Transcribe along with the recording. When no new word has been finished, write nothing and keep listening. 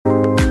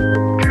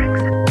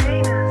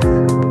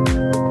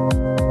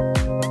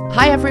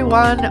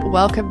everyone,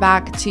 welcome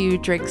back to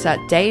Drinks at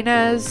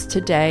Dana's.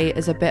 Today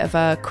is a bit of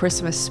a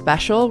Christmas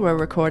special. We're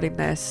recording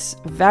this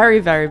very,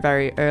 very,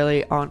 very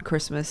early on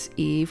Christmas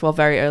Eve. Well,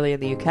 very early in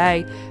the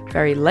UK,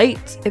 very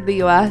late in the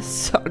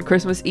US on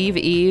Christmas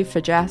Eve for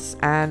Jess,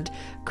 and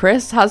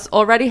Chris has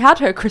already had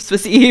her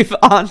Christmas Eve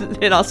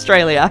on in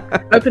Australia.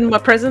 Opened my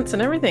presents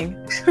and everything.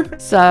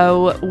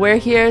 So we're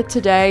here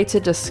today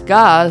to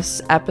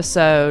discuss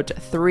episode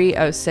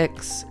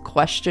 306,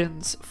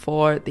 Questions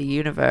for the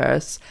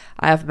Universe.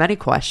 I have many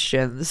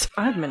questions.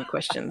 I have many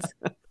questions.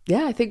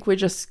 Yeah, I think we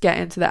just get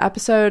into the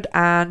episode,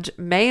 and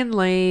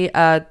mainly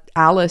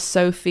Alice,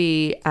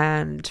 Sophie,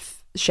 and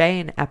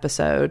Shane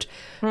episode.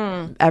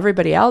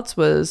 Everybody else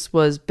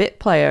was bit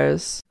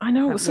players. I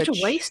know, it was such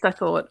a waste, I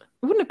thought.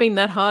 It wouldn't have been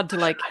that hard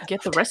to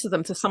get the rest of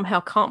them to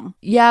somehow come.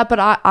 Yeah, but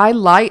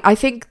I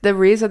think the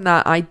reason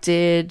that I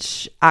did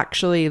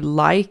actually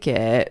like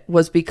it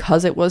was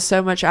because it was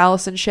so much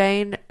Alice and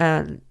Shane,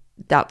 and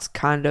that's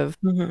kind of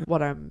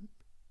what I'm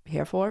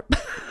here for.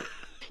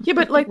 Yeah,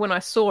 but when I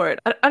saw it,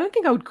 I don't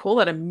think I would call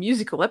that a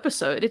musical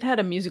episode. It had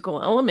a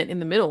musical element in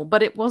the middle,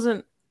 but it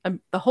wasn't,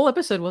 the whole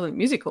episode wasn't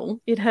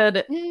musical. It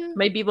had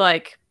maybe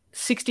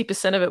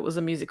 60% of it was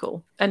a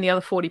musical, and the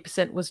other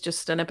 40% was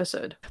just an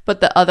episode.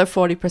 But the other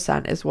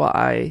 40% is what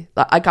I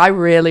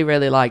really,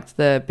 really liked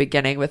the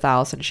beginning with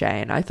Alice and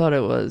Shane. I thought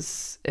it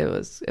was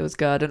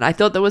good, and I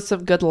thought there was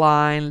some good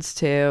lines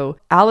too.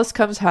 Alice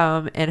comes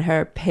home in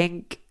her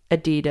pink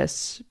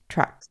Adidas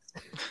tracks.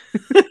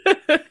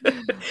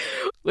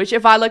 Which,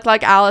 if I looked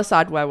like Alice,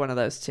 I'd wear one of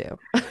those too.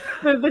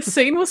 The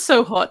scene was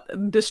so hot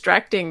and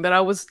distracting that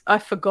I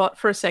forgot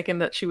for a second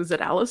that she was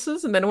at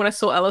Alice's, and then when I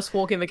saw Alice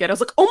walk in the gate, I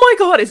was like, "Oh my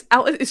god, is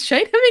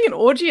Shane having an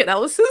orgy at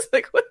Alice's?"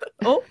 What the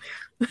hell?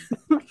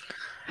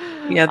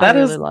 Yeah, I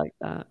really like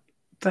that.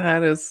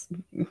 That is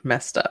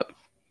messed up.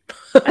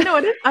 I know.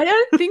 I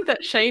don't think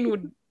that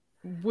Shane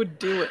would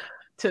do it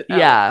to Alice.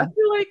 Yeah. I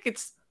feel like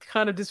it's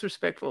kind of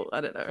disrespectful.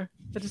 I don't know.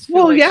 I just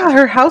feel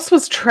her house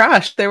was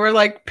trashed. They were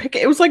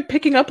it was like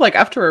picking up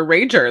after a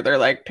rager.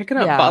 They're picking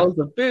up bottles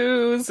of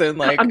booze and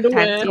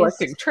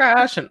collecting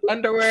trash and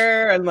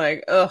underwear and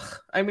ugh.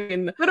 I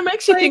mean, but it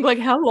makes you think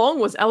how long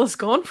was Alice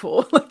gone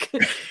for?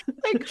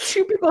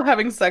 Two people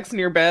having sex in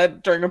your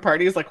bed during a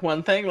party is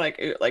one thing.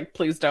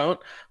 Please don't.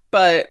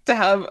 But to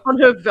have on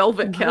her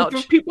velvet couch,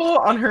 of people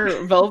on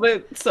her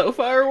velvet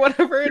sofa or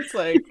whatever, it's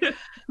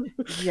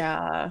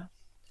yeah.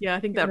 Yeah, I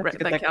think that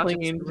couch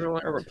cleaned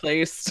or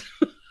replaced.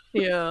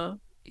 Yeah.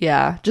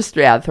 Yeah, just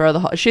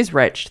she's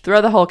rich.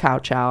 Throw the whole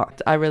couch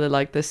out. I really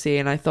liked this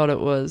scene. I thought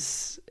it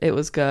was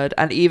good.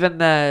 And even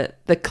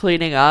the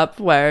cleaning up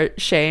where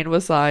Shane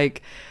was or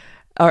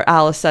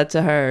Alice said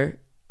to her,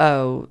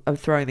 "Oh, I'm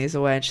throwing these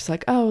away," and she's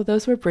like, "Oh,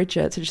 those were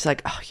Bridget's," and she's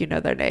like, "Oh, you know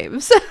their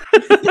names."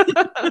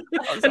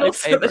 And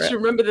also that she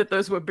remembered that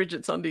those were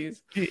Bridget's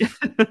undies.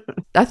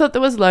 I thought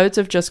there was loads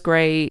of just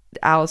great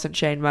Alice and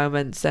Shane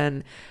moments,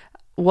 and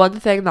one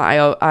thing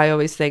that I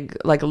always think,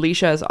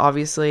 Alicia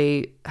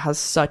obviously has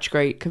such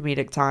great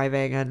comedic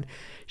timing, and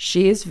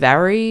she is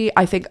very,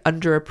 I think,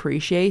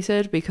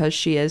 underappreciated because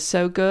she is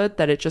so good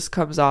that it just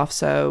comes off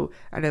so,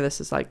 I know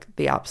this is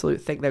the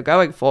absolute thing they're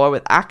going for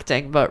with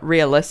acting, but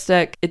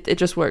realistic. It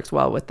just works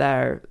well with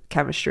their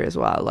chemistry as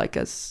well,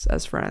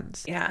 as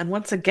friends. Yeah, and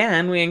once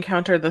again, we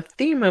encounter the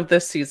theme of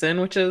this season,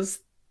 which is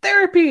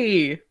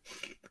therapy.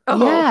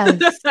 Oh.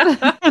 Yes.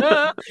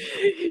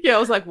 Yeah, I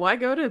was like,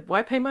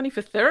 why pay money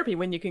for therapy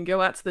when you can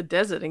go out to the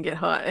desert and get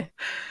high?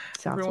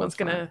 Everyone's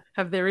gonna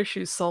have their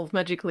issues solved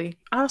magically.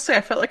 Honestly,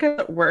 I felt like I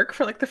was at work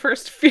for the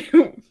first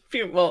few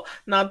well,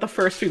 not the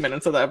first few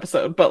minutes of the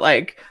episode, but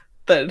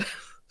the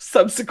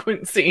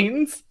subsequent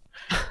scenes.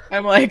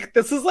 I'm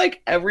this is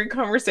every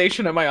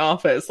conversation in my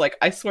office.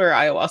 I swear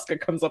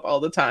ayahuasca comes up all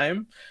the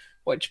time,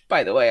 which,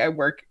 by the way, I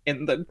work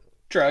in the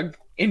drug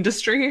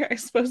industry, I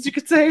suppose you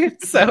could say.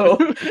 So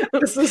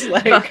this is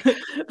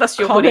that's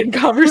your common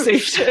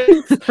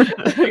conversation.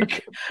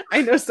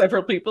 I know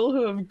several people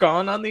who have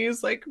gone on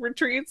these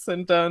retreats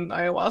and done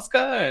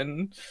ayahuasca,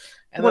 and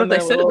what have they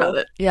said about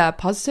it? Yeah,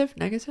 positive,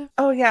 negative?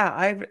 Oh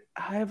yeah,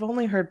 I've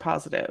only heard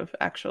positive,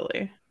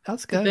 actually.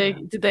 That's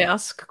good. Did they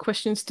ask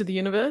questions to the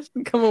universe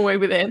and come away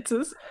with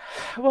answers?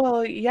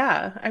 Well,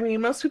 yeah. I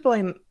mean, most people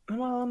I'd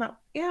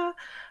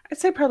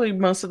say probably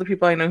most of the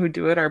people I know who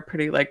do it are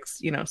pretty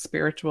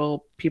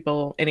spiritual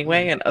people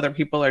anyway, and other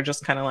people are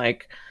just kind of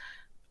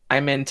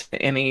I'm into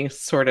any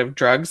sort of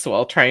drug, so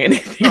I'll try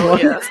anything. Oh,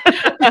 yeah.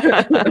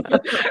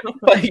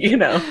 But you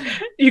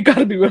got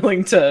to be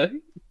willing to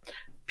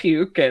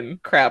puke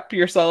and crap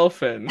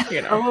yourself and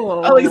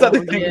all these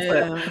other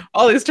things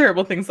all these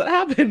terrible things that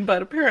happen,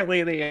 but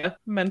apparently the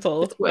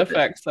mental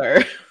effects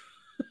are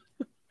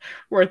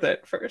worth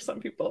it for some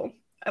people.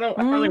 I don't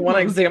really want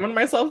to examine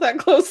myself that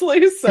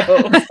closely, so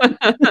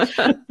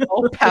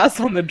I'll pass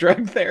on the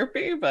drug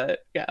therapy. But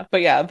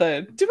yeah,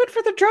 the do it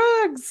for the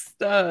drugs.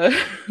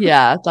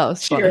 Yeah, that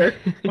was funny.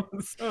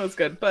 That was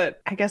good.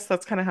 But I guess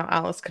that's kind of how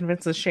Alice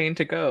convinces Shane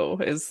to go.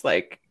 Is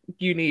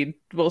you need,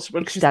 what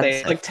did she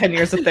say? 10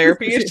 years of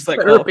therapy. She's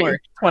like, well, or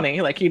 20.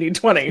 You need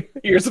 20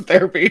 years of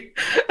therapy.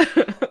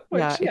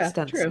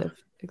 extensive.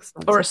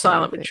 Or a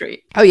silent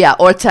retreat. Oh yeah,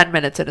 or 10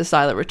 minutes in a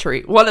silent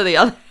retreat. One or the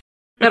other.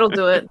 That'll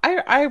do it.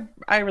 I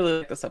really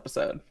like this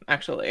episode,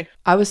 actually.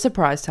 I was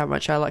surprised how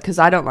much I like, because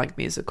I don't like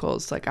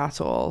musicals like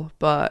at all,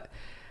 but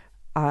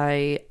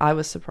I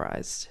was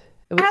surprised.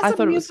 I thought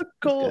a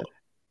musical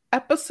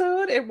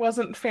episode, it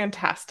wasn't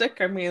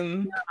fantastic. I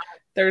mean,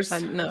 for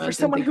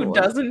someone who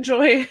does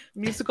enjoy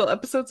musical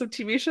episodes of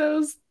TV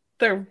shows,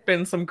 there have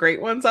been some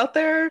great ones out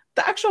there.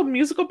 The actual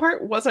musical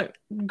part wasn't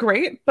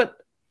great, but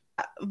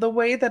the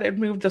way that it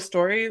moved the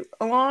story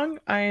along,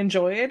 I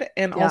enjoyed.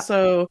 And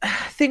also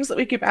things that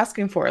we keep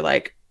asking for,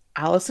 like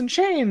Alice and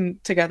Shane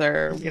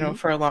together, you know,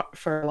 for a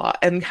lot.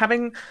 And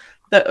having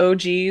the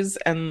OGs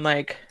and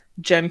like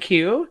Gen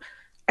Q,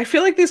 I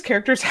feel like these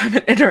characters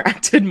haven't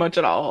interacted much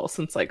at all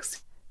since like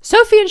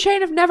Sophie and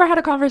Shane have never had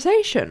a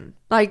conversation.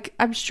 Like,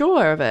 I'm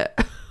sure of it.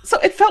 So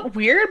it felt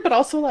weird, but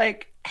also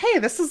like, hey,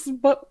 this is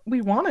what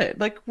we wanted.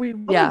 Like, we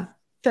wanted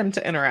them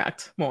to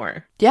interact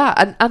more.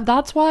 Yeah, and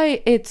that's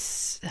why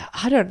it's,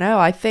 I don't know,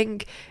 I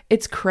think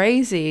it's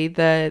crazy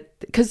that,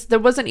 because there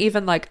wasn't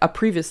even like a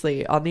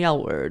previously on the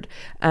L Word,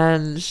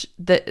 and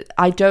that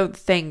I don't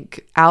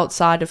think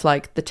outside of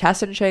like the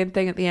Tess and Shane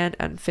thing at the end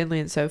and Finley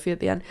and Sophie at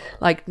the end,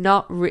 like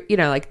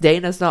like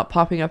Dana's not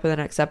popping up in the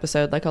next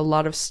episode, like a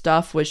lot of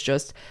stuff was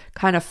just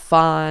kind of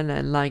fun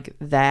and like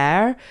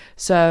there.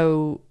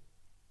 So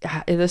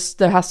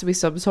there has to be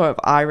some sort of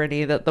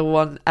irony that the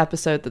one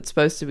episode that's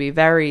supposed to be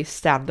very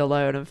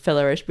standalone and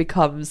fillerish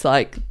becomes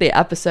like the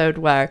episode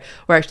where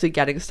we're actually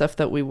getting stuff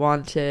that we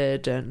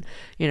wanted. And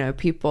you know,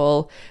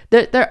 people,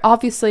 they're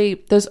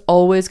obviously, there's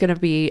always going to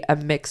be a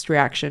mixed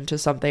reaction to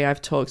something. I've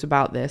talked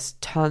about this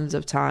tons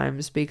of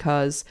times,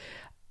 because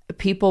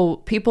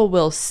people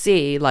will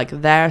see like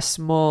their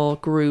small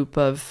group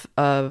of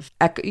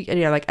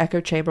like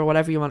echo chamber,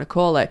 whatever you want to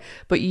call it,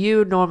 but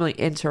you normally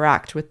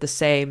interact with the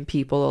same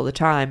people all the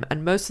time,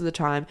 and most of the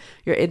time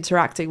you're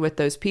interacting with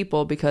those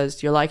people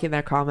because you're liking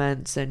their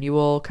comments and you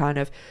all kind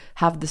of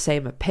have the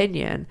same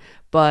opinion.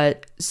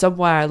 But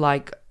somewhere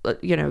like,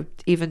 you know,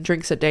 even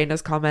Drinks at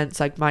Dana's comments,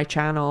 like my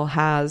channel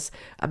has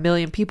 1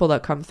 million people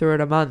that come through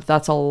in a month.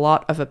 That's a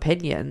lot of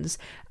opinions,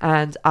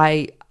 and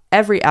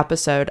every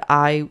episode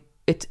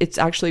it's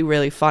actually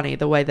really funny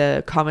the way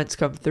the comments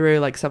come through.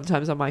 Like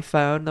sometimes on my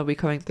phone they'll be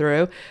coming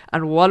through,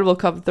 and one will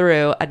come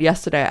through, and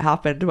yesterday it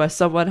happened where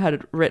someone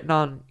had written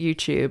on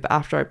YouTube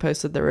after I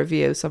posted the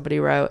review, somebody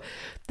wrote,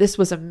 "This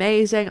was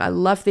amazing, I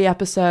loved the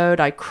episode,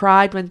 I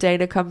cried when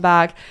Dana come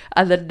back."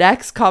 And the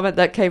next comment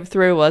that came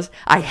through was,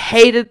 "I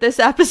hated this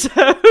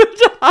episode."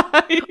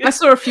 I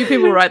saw a few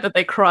people write that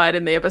they cried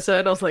in the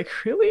episode. I was like,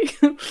 really?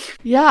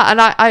 Yeah,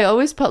 and I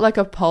always put like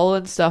a poll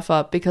and stuff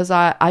up because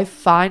I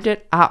find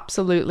it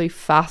absolutely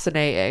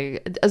fascinating.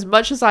 As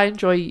much as I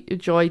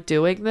enjoy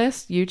doing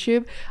this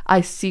YouTube,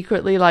 I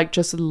secretly like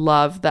just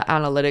love the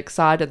analytics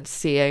side and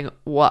seeing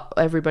what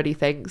everybody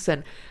thinks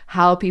and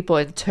how people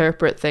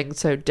interpret things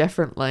so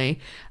differently.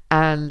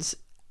 But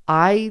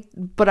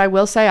I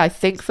will say, I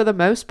think for the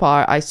most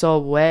part I saw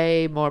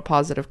way more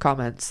positive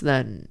comments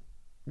than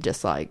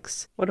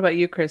dislikes. What about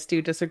you, Chris? Do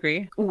you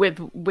disagree with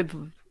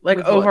like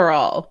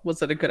overall what?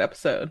 Was it a good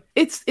episode?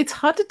 It's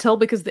hard to tell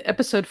because the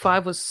episode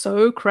 5 was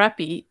so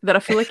crappy that I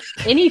feel like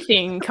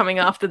anything coming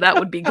after that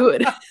would be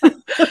good.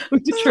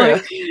 True.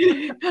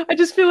 I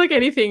just feel like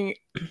anything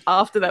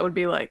after that would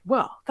be like,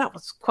 well, that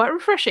was quite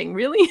refreshing,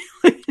 really.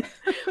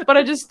 But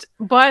I just,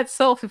 by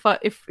itself,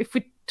 if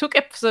we took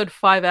episode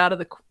 5 out of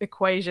the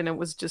equation, it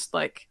was just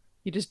like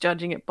you're just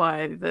judging it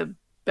by the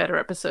better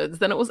episodes,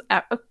 then it was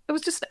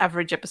just an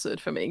average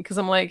episode for me, because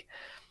I'm like,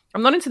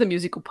 I'm not into the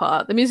musical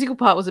part. The musical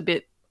part was a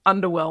bit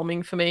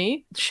underwhelming for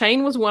me.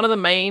 Shane was one of the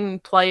main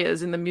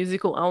players in the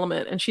musical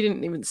element, and she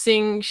didn't even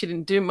sing. She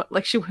didn't do much.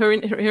 Like her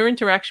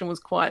interaction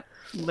was quite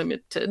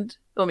limited.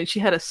 I mean,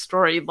 she had a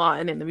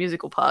storyline in the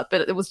musical part,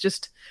 but it was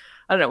just,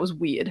 I don't know, it was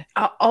weird.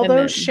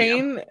 Although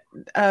Shane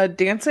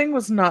dancing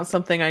was not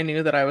something I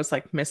knew that I was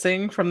like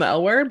missing from the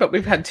L Word, but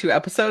we've had 2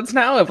 episodes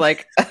now of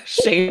like a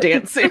Shane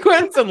dance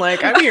sequence, and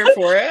like I'm here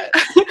for it.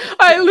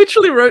 I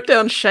literally wrote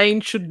down Shane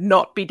should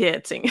not be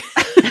dancing.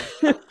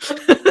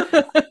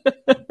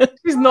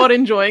 She's not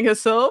enjoying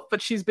herself,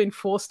 but she's been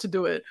forced to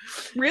do it.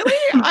 Really?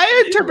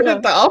 I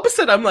interpreted the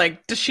opposite. I'm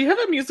like, does she have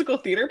a musical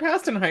theater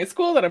past in high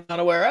school that I'm not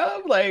aware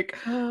of? Like,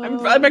 I'm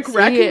like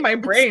racking my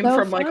brain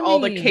from like all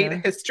the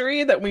Kate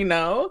history that we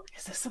know.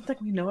 Is this something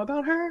we know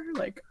about her?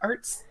 Like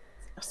arts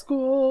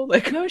school?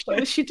 Like, no,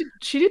 she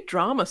did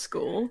drama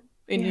school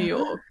in New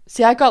York.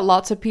 See, I got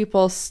lots of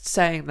people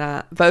saying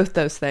that, both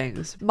those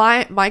things.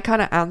 My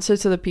kind of answer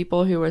to the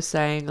people who were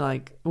saying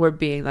like, were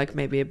being like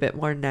maybe a bit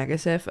more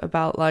negative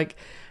about like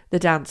the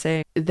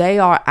dancing, they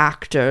are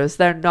actors,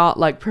 they're not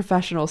like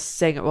professional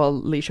singers.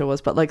 Well, Leisha was,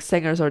 but like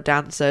singers or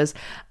dancers,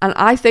 and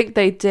I think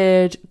they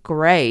did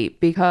great.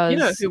 Because you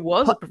know who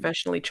was a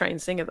professionally trained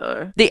singer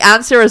though? The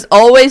answer is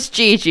always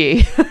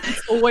Gigi.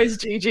 It's always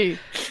Gigi.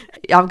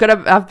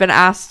 I've been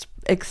asked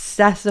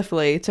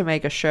excessively to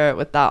make a shirt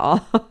with that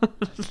on.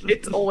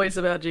 It's always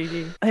about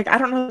Gigi. Like, I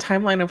don't know the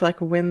timeline of like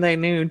when they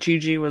knew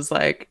Gigi was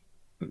like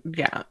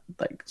yeah,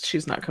 like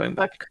she's not coming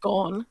back.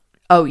 Gone.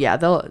 Oh yeah,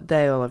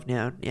 they'll have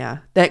known, yeah,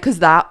 because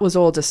that was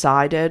all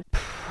decided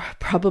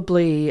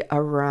probably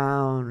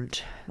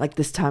around like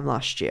this time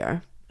last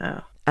year.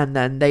 Oh, and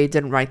then they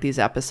didn't write these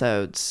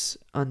episodes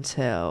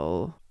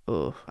until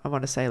I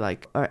want to say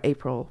like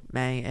April,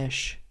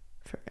 May-ish.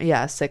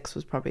 6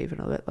 was probably even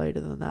a bit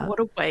later than that. What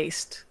a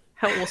waste.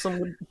 How awesome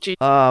would Gigi?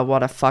 Oh,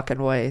 what a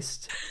fucking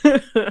waste.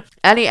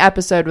 Any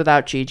episode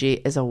without Gigi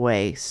is a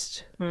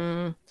waste.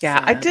 Yeah,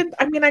 sad.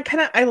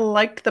 I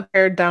liked the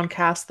pared down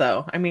cast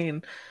though. I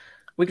mean,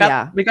 we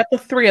got the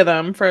 3 of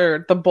them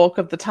for the bulk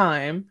of the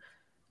time,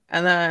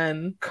 and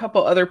then a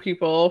couple other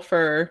people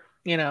for,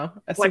 you know,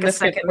 a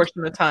significant portion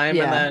of the time,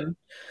 and then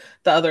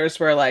the others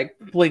were like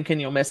blink and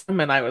you'll miss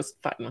them, and I was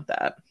fine with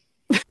that.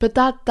 But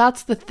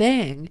that's the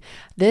thing.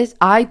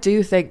 I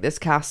do think this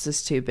cast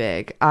is too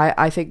big.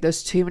 I think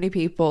there's too many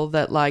people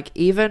that, like,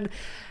 even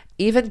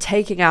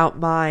taking out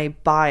my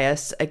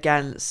bias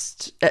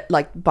against,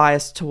 like,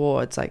 bias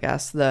towards, I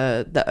guess,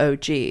 the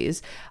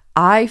OGs,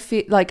 I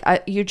feel like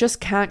you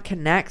just can't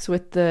connect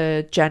with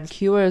the Gen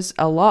Qers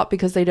a lot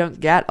because they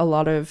don't get a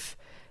lot of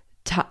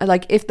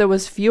like, if there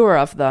was fewer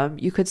of them,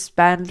 you could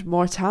spend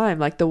more time,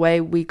 like the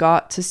way we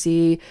got to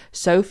see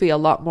Sophie a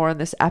lot more in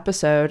this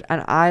episode,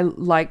 and I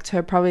liked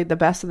her probably the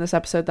best in this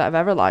episode that I've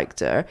ever liked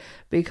her,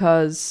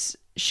 because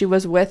she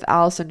was with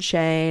Allison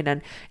Shane,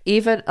 and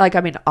even, like,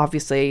 I mean,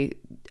 obviously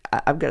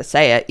I'm gonna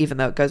say it even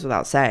though it goes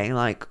without saying,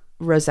 like,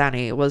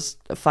 Rosanny was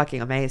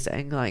fucking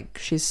amazing. Like,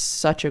 she's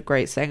such a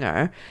great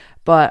singer.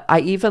 But I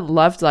even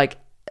loved, like,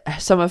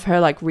 some of her,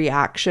 like,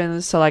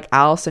 reactions to, like,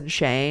 Allison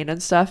Shane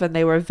and stuff, and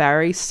they were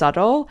very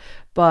subtle,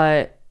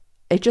 but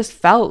it just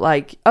felt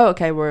like, oh,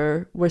 okay,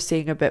 we're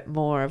seeing a bit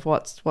more of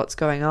what's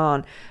going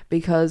on,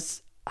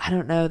 because I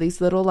don't know,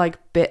 these little, like,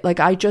 bit, like,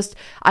 I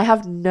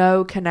have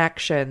no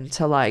connection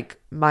to, like,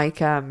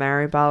 Micah and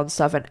Maribel and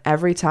stuff, and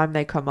every time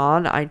they come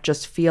on, I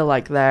just feel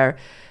like they're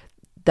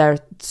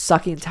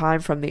sucking time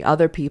from the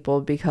other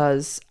people,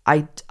 because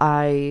it's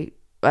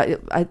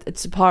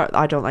a part,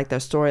 I don't like their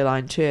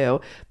storyline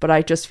too, but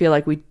I just feel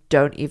like we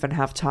don't even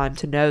have time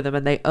to know them,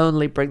 and they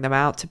only bring them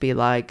out to be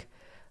like,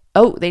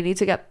 oh, they need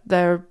to get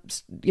their,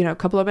 you know,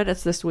 couple of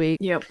minutes this week.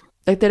 Yep.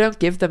 Like, they don't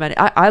give them any.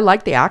 I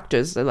like the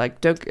actors. Like,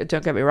 don't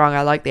get me wrong,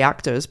 I like the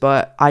actors,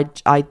 but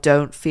I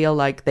don't feel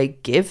like they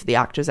give the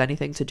actors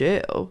anything to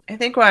do. I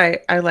think why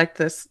I like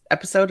this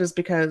episode is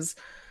because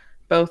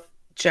both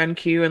Gen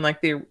Q and,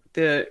 like,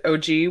 the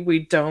OG,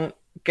 we don't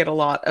get a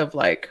lot of,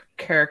 like,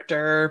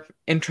 character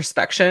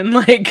introspection.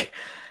 Like,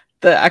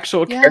 the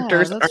actual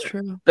characters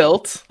aren't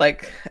built,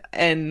 like,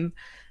 and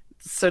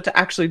so to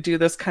actually do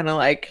this kind of,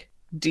 like,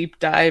 deep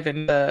dive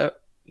into,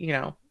 you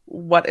know,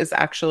 what is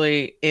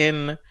actually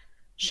in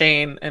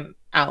Shane and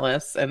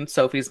Alice and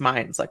Sophie's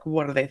minds, like,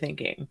 what are they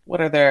thinking,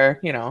 what are their,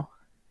 you know,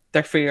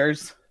 their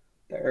fears,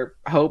 their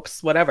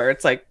hopes, whatever.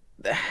 It's like,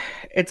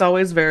 it's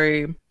always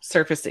very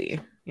surfacey,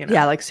 you know.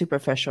 Yeah, like,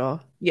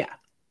 superficial. Yeah,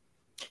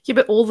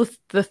 but all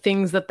the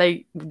things that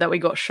we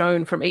got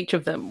shown from each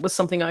of them was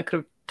something I could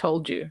have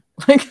told you.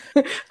 Like,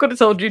 could have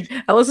told you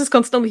Alice is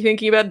constantly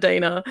thinking about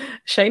Dana.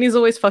 Shane is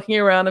always fucking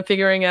around and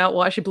figuring out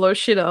why she blows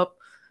shit up.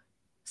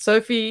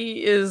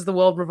 Sophie is the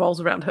world revolves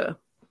around her.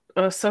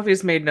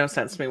 Sophie's made no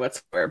sense to me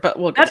whatsoever, but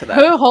we'll get to that.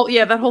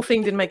 That whole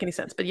thing didn't make any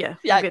sense, but yeah.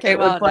 Yeah, it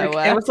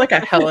was like a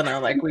Helena,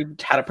 like, we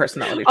had a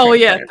personality transplant. Oh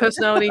yeah,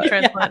 personality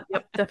transplant.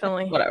 Yep,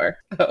 definitely. Whatever.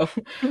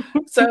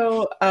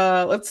 So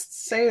let's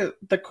say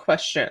the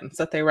questions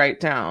that they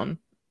write down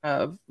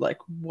of, like,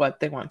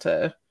 what they want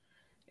to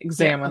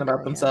examine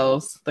about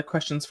themselves, the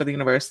questions for the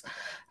universe.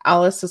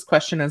 Alice's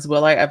question is,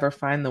 will I ever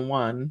find the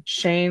one?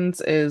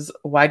 Shane's is,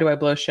 why do I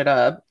blow shit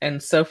up?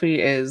 And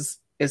Sophie is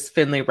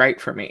Finley right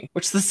for me?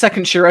 Which, the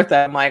second she wrote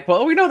that, I'm like,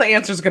 well, we know the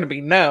answer is going to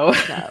be no.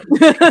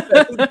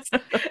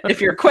 If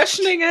you're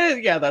questioning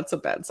it, yeah, that's a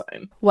bad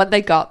sign. When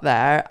they got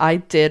there, I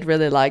did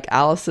really like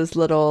Alice's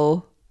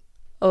little,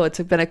 it's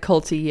been a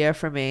culty year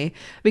for me.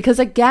 Because,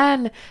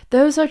 again,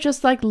 those are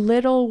just, like,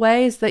 little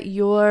ways that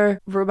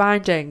you're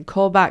reminding,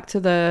 call back to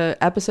the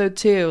episode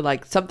 2,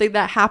 like, something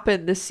that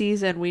happened this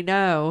season, we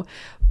know.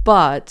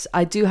 But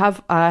I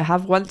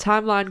have one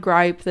timeline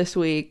gripe this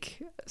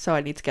week, so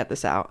I need to get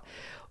this out.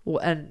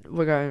 And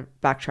we're going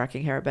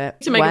backtracking here a bit.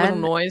 To make a little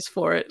noise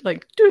for it,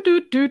 like do do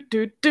do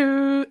do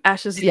do.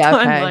 Ash's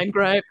timeline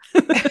gripe.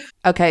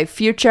 Okay,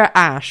 future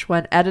Ash,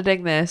 when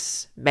editing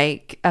this,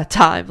 make a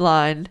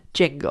timeline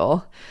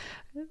jingle.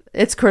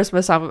 It's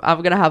Christmas. I'm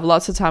gonna have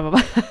lots of time.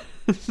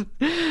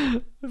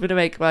 I'm gonna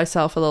make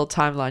myself a little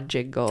timeline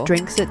jingle.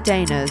 Drinks at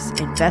Dana's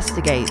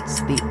investigates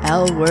the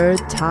L-word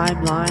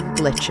timeline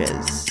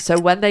glitches. So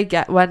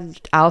when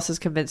Alice is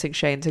convincing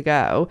Shane to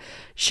go,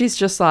 she's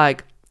just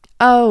like,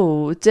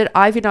 oh, did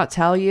Ivy not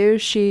tell you?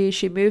 She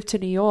moved to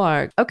New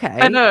York. Okay.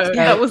 I know. So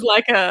that was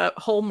like a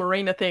whole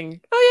Marina thing.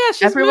 Oh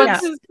yeah, everyone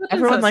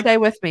stay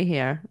with me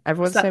here.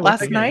 Everyone stay with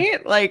me. Last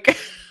night? Like,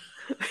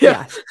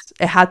 yes,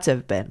 it had to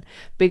have been,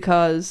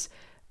 because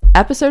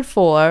episode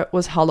 4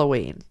 was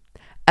Halloween.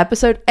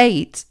 Episode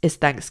 8 is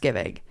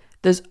Thanksgiving.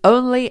 there's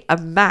only a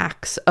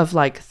max of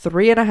like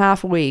 3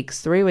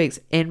 weeks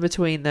in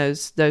between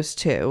those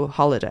two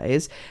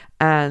holidays,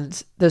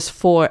 and there's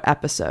 4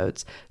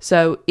 episodes.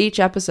 So each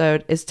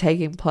episode is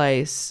taking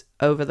place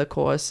over the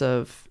course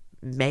of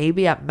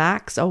maybe at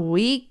max a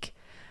week.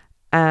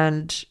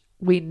 And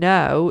we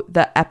know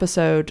that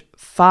episode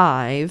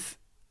 5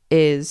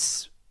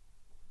 is,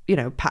 you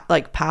know,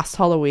 past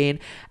Halloween.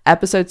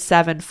 Episode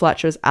 7,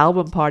 Fletcher's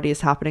album party,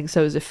 is happening,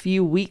 so it's a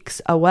few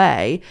weeks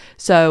away.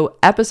 So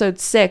episode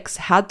 6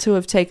 had to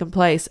have taken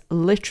place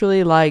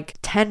literally like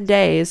 10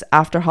 days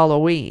after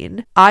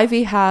Halloween.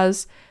 Ivy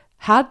has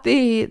had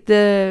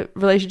the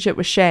relationship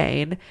with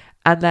Shane,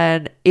 and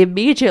then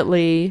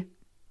immediately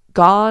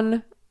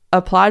gone,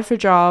 applied for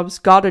jobs,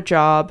 got a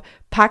job,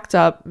 packed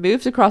up,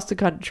 moved across the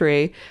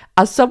country.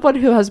 As someone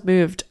who has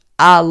moved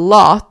a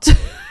lot,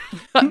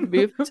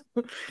 moved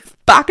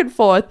back and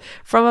forth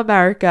from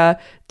America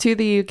to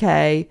the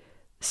UK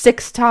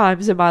 6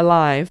 times in my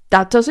life,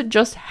 that doesn't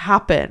just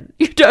happen.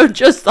 You don't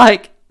just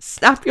like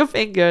snap your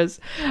fingers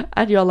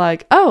and you're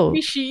like, oh.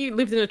 Maybe she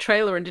lived in a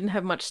trailer and didn't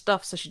have much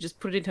stuff, so she just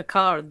put it in her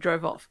car and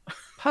drove off.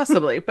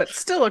 Possibly, but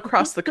still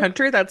across the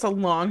country, that's a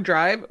long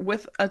drive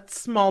with a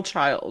small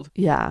child.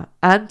 Yeah,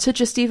 and to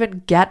just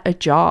even get a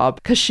job,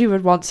 because she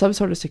would want some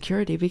sort of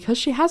security, because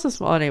she has a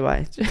small,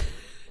 anyway.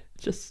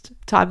 Just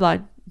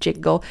timeline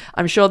jingle.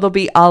 I'm sure there'll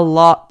be a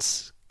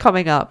lot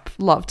coming up,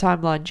 a lot of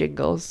timeline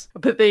jingles.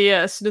 But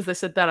as soon as they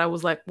said that, I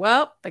was like,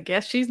 well, I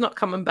guess she's not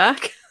coming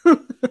back.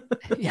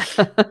 Yeah,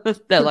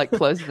 they're like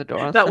closing the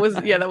door. That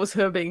was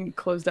her being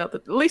closed out.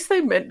 At least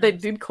they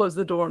did close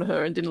the door on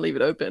her and didn't leave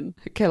it open.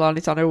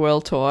 Kehlani's on her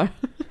world tour.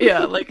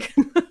 Yeah, like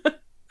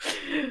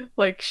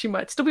like she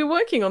might still be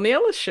working on the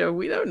Ellis show.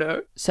 We don't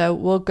know. So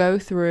we'll go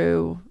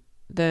through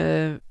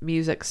the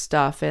music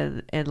stuff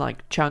in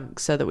like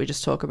chunks, so that we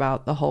just talk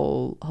about the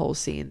whole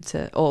scene,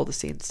 to all the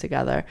scenes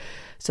together,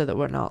 so that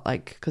we're not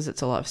like, because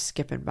it's a lot of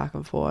skipping back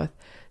and forth.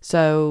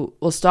 So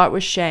we'll start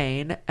with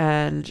Shane,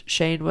 and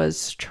Shane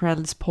was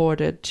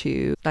transported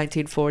to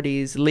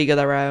 1940s League of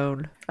Their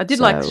Own. I did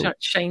like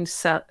Shane's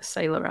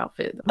sailor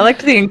outfit. I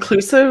liked the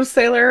inclusive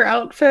sailor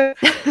outfit.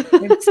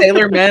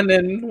 Sailor men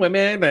and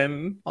women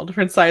and all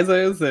different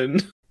sizes.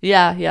 And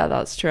yeah,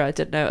 that's true. I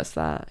did notice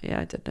that.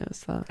 Yeah, I did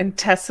notice that. And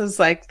Tessa's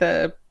like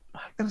I'm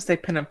going to say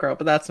pinup girl,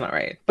 but that's not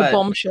right. The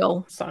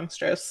bombshell.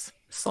 Songstress.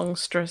 So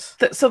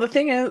the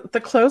thing is,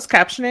 the closed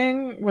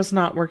captioning was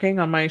not working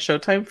on my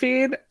Showtime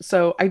feed,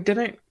 so I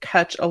didn't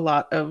catch a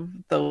lot of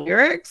the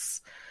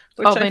lyrics,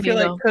 which I feel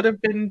like could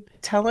have been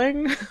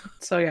telling.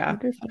 So yeah,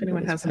 if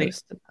anyone has any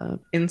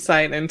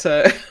insight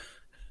into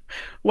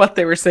what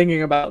they were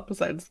singing about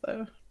besides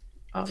the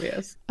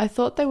obvious. I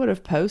thought they would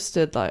have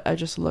posted, like, I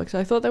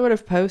thought they would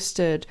have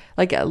posted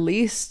like at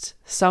least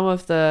some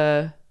of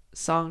the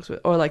songs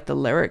or like the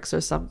lyrics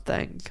or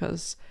something,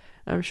 because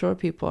I'm sure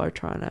people are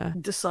trying to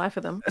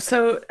decipher them.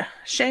 So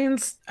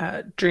Shane's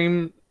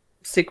dream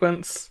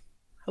sequence,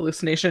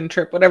 hallucination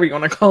trip, whatever you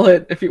want to call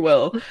it, if you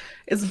will,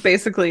 is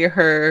basically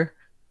her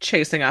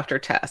chasing after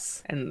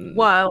Tess, and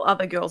while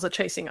other girls are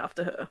chasing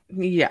after her.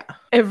 Yeah.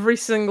 Every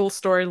single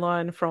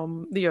storyline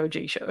from the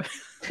OG show.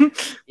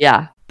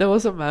 Yeah. There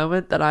was a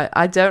moment that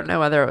I don't know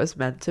whether it was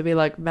meant to be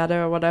like meta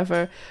or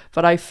whatever,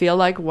 but I feel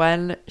like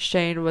when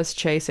Shane was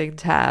chasing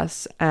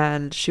Tess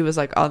and she was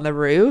like on the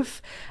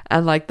roof,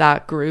 and like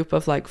that group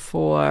of like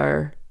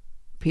 4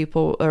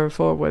 people or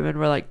 4 women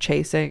were like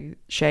chasing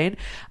Shane,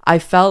 I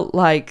felt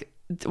like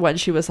when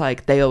she was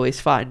like, they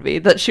always find me,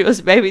 that she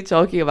was maybe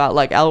talking about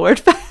like L-Word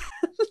fans.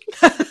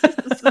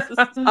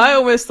 I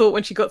almost thought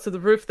when she got to the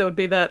roof there would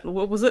be that,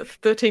 what was it,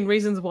 13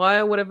 Reasons Why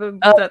or whatever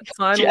that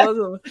sign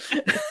was.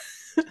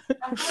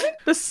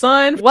 The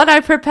sign, what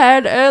I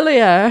prepared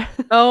earlier.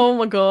 Oh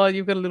my god,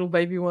 you've got a little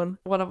baby one.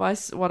 One of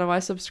my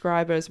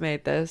subscribers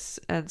made this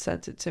and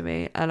sent it to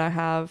me, and I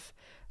have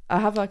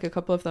like a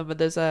couple of them, but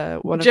there's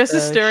one Jess of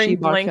is staring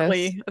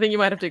blankly. I think you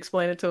might have to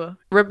explain it to her.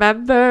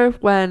 Remember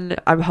when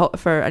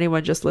for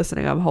anyone just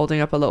listening, I'm holding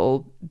up a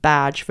little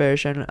badge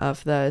version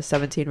of the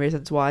 17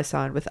 Reasons Why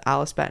sign with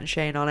Alice, Bet, and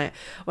Shane on it.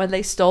 When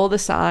they stole the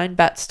sign,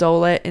 Bet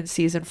stole it in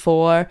season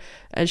 4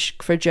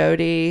 for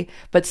Jodie,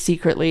 but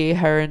secretly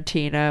her and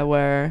Tina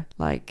were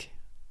like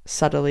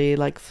subtly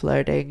like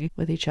flirting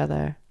with each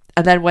other.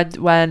 And then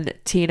when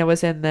Tina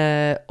was in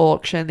the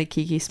auction, the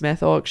Kiki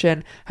Smith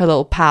auction, her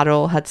little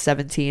paddle had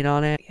 17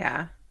 on it.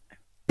 Yeah.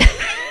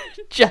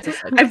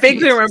 I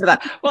vaguely remember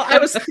that. Well, I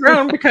was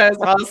thrown because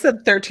I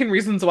said 13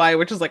 Reasons Why,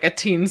 which is like a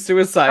teen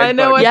suicide. I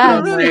know, I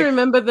don't really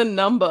remember the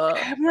number.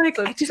 I'm like,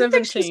 so I didn't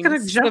think she's going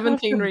to jump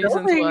 17 Reasons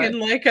Why. In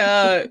like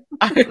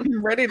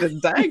I'm ready to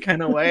die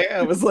kind of way.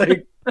 I was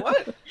like,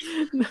 what?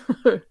 No.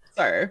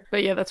 Sorry.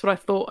 But yeah, that's what I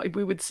thought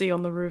we would see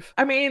on the roof.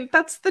 I mean,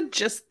 that's the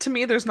gist. To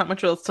me, there's not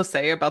much else to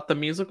say about the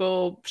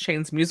musical,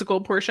 Shane's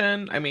musical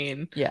portion. I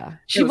mean, yeah,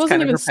 she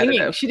wasn't even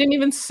singing. She didn't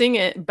even sing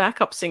it,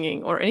 backup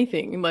singing or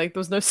anything. Like, there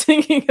was no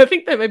singing. I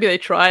think that maybe they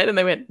tried and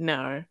they went,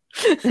 no.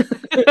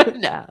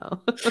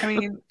 No. I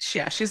mean,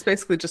 yeah, she's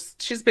basically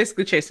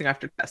chasing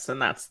after Tess, and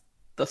that's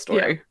the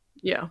story.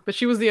 Yeah, but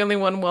she was the only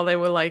one while they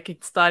were like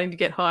starting to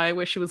get high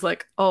where she was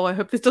like, oh, I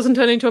hope this doesn't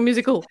turn into a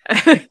musical.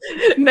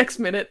 Next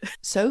minute.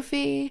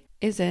 Sophie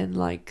is in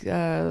like,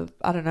 I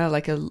don't know,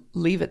 like a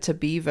Leave It to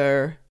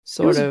Beaver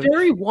sort of. It was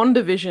very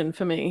WandaVision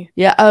for me.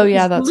 Yeah. Oh,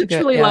 yeah. That's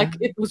literally a good, like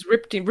it was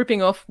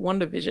ripping off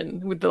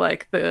WandaVision with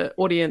the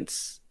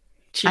audience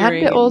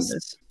cheering. And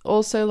it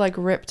also like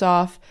ripped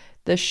off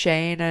the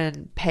Shane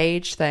and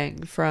Paige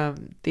thing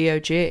from the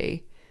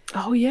OG.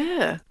 Oh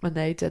yeah, when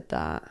they did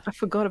that. I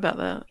forgot about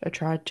that. I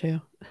tried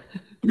to.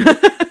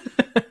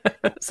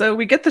 So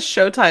we get the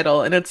show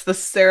title and it's the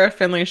Sarah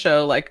Finley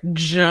Show, like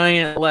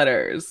giant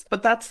letters.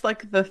 But that's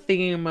like the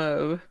theme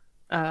of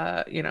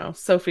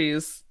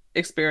Sophie's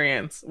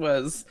experience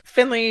was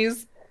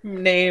Finley's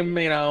name,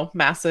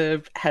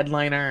 massive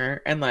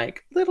headliner, and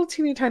like little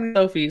teeny tiny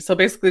Sophie. So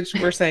basically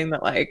we're saying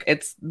that like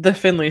it's the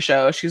Finley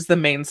Show, she's the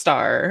main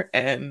star,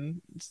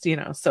 and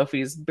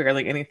Sophie's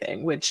barely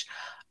anything, which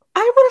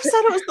I would have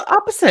said it was the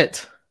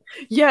opposite.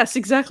 Yes,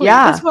 exactly.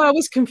 Yeah. That's why I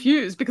was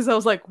confused, because I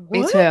was like, what?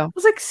 Me too. I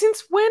was like,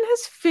 since when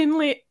has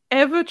Finley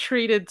ever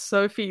treated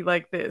Sophie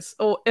like this?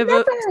 Or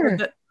ever said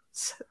that?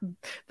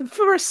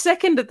 For a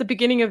second at the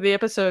beginning of the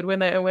episode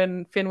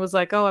when Finn was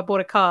like, oh, I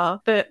bought a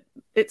car, that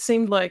it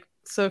seemed like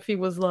Sophie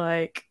was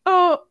like,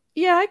 oh,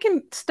 yeah, I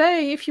can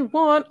stay if you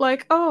want.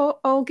 Like, oh,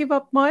 I'll give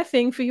up my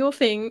thing for your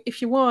thing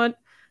if you want.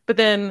 But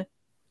then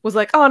was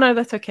like, oh, no,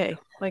 that's okay.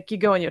 Like, you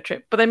go on your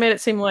trip. But they made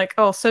it seem like,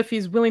 oh,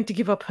 Sophie's willing to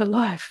give up her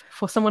life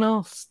for someone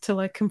else to,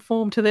 like,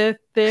 conform to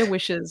their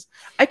wishes.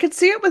 I could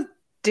see it with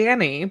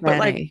Danny, but,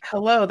 like,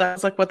 hello,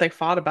 that's, like, what they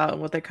fought about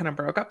and what they kind of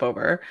broke up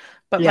over.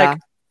 But, like,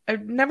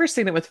 I've never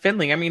seen it with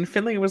Finley. I mean,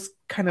 Finley was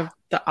kind of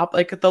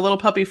the little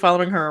puppy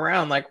following her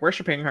around, like,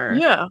 worshiping her.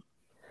 Yeah.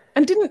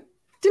 And didn't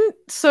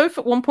Soph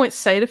at one point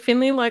say to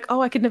Finley, like,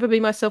 oh, I could never be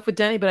myself with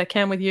Danny, but I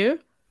can with you?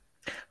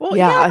 Well,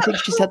 yeah, I think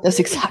she said those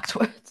exact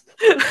words.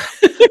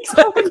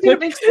 Exactly.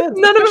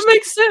 None of it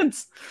makes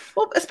sense.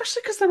 Well,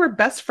 especially because they were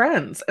best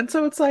friends, and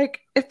so it's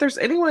like if there's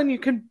anyone you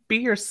can be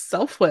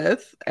yourself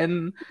with,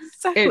 and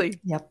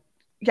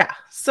yeah.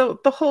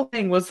 So the whole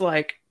thing was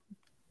like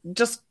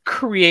just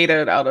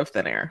created out of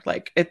thin air.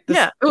 Like it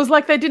was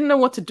like they didn't know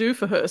what to do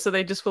for her, so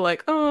they just were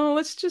like, oh,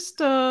 let's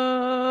just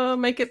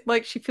make it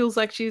like she feels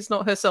like she's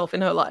not herself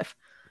in her life.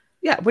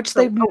 Yeah, which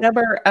they've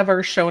never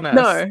ever shown us.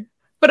 No.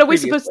 But are we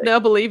supposed to now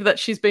believe that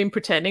she's been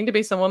pretending to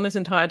be someone this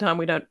entire time?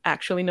 We don't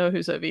actually know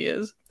who Sophie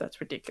is. That's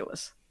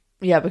ridiculous.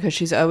 Yeah, because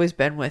she's always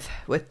been with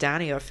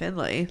Danny or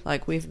Finley.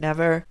 Like, we've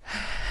never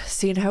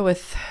seen her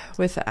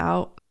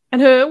without.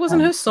 And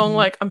wasn't her song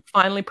like, I'm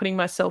finally putting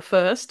myself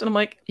first? And I'm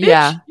like,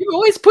 bitch, you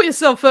always put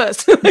yourself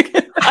first.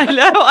 I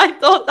know, I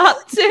thought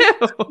that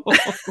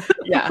too.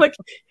 Yeah. Like,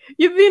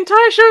 the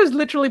entire show has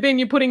literally been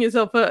you putting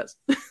yourself first.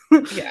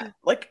 Yeah,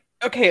 like,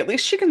 okay, at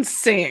least she can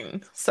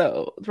sing.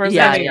 So she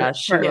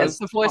was.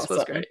 The voice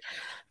was great.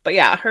 But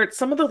yeah,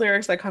 some of the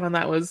lyrics I caught on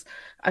that was,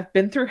 I've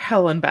been through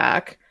hell and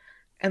back.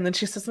 And then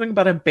she said something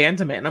about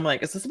abandonment. And I'm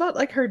like, is this about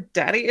like her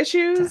daddy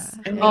issues?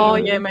 Oh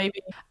yeah,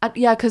 maybe.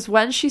 Yeah, because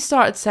when she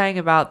started saying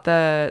about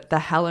the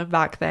hell and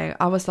back thing,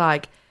 I was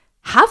like,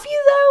 have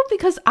you though?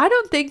 Because I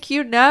don't think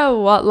you know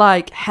what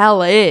like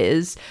hell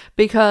is.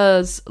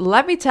 Because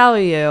let me tell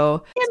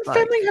you, and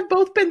Finley have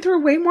both been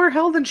through way more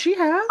hell than she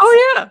has.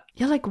 Oh yeah.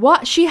 Yeah, like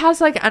what? She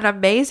has like an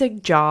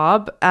amazing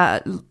job.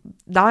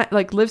 Not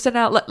like lives in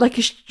out like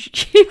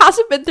she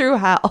hasn't been through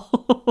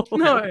hell.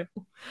 No,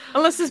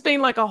 unless there's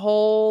been like a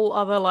whole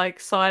other like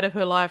side of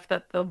her life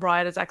that the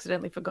writers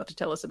accidentally forgot to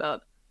tell us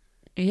about.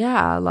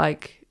 Yeah,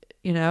 like.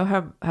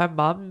 Her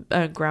mom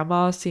and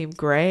grandma seem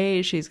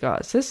great. She's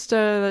got a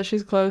sister that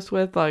she's close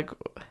with. Like,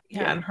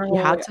 and you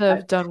had to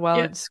have done well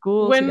in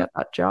school to get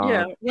that job.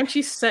 Yeah, when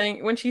she's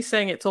saying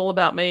 "It's all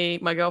about me,"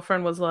 my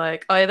girlfriend was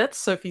like, "Oh yeah, that's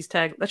Sophie's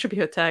tag. That should be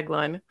her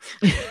tagline."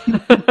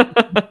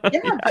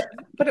 Yeah,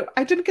 but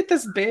I didn't get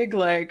this big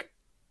like,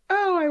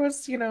 oh, I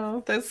was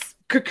this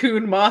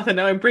cocoon moth and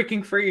now I'm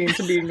breaking free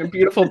into being a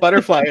beautiful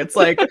butterfly. It's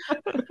like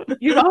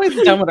you've always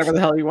done whatever the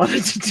hell you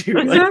wanted to do.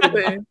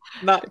 Exactly. Like,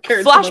 not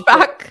cared.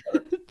 Flashback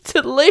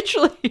to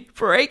literally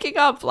breaking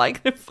up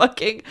like the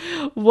fucking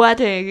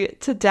wedding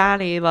to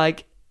Danny,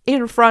 like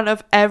in front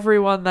of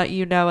everyone that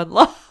you know and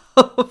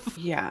love.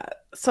 Yeah.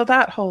 So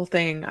that whole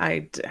thing,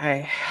 I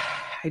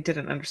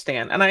didn't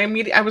understand, and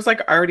I was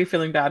like already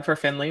feeling bad for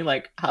Finley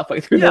like halfway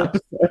through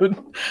the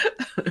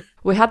episode.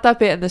 We had that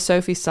bit in the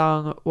Sophie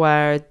song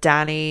where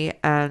Danny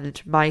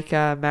and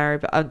Micah marry,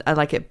 and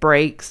like it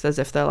breaks as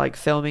if they're like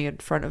filming in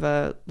front of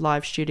a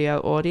live studio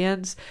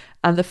audience,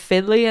 and the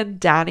Finley and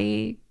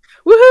Danny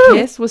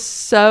kiss was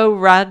so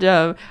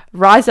random.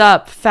 Rise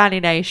up, Fanny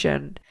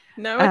Nation.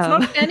 No, it's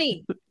not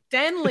Fanny.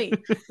 Danley.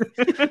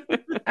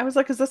 I was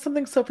like, is this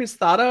something Sophie's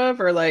thought of,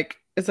 or like,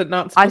 is it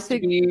not supposed to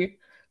be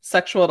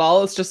sexual at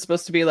all? It's just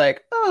supposed to be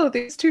like, oh,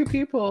 these two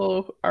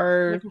people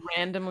are like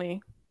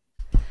randomly.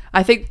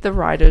 I think the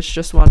writers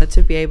just wanted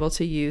to be able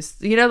to use,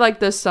 like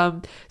there's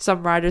some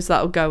writers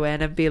that'll go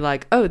in and be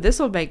like, oh, this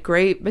will make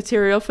great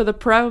material for the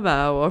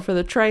promo or for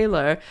the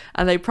trailer,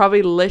 and they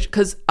probably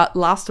because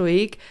last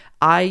week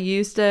I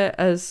used it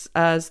as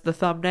the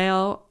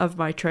thumbnail of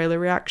my trailer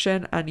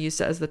reaction and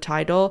used it as the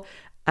title,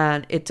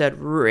 and it did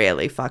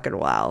really fucking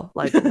well,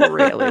 like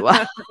really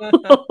well.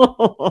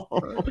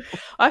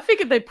 I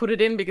figured they put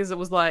it in because it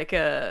was like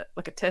a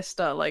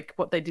tester, like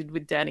what they did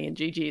with Danny and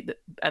Gigi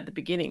at the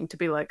beginning, to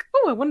be like,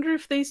 oh, I wonder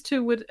if these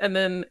two would, and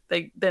then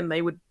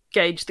they would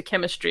gauge the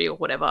chemistry or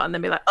whatever, and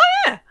then be like, oh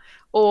yeah,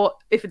 or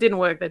if it didn't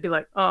work, they'd be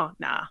like, oh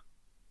nah.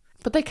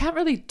 But they can't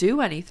really do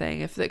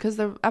anything because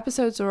the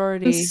episodes are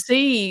already. You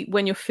see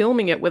when you're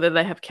filming it whether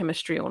they have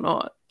chemistry or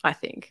not. I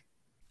think.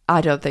 I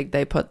don't think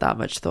they put that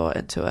much thought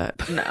into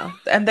it. No,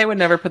 and they would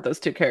never put those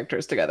two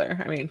characters together.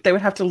 I mean, they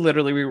would have to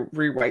literally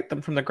rewrite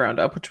them from the ground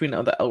up, which we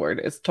know the L Word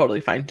is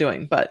totally fine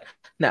doing. But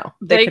no,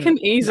 they can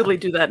easily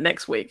do that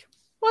next week.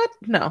 What?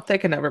 No, they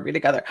can never be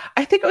together.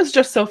 I think it was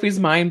just Sophie's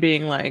mind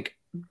being like,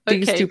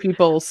 these two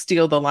people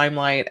steal the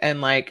limelight and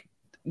like,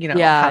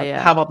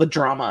 have all the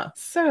drama.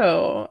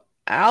 So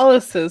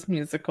Alice's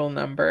musical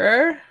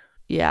number.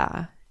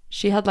 Yeah.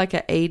 She had like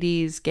an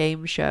 80s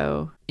game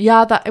show.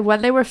 Yeah, that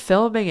when they were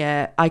filming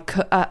it,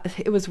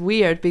 it was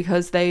weird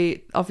because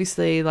they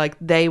obviously like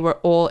they were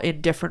all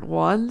in different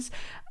ones,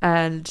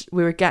 and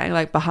we were getting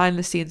like behind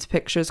the scenes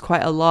pictures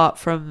quite a lot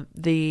from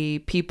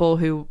the people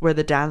who were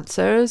the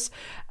dancers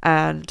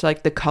and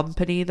like the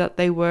company that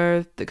they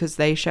were, because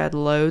they shared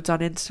loads on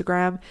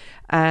Instagram.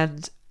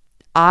 And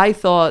I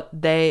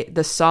thought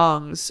the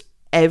songs,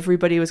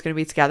 everybody was going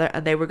to be together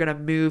and they were going to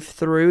move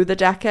through the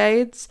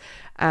decades.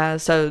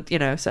 So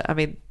I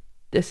mean,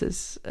 this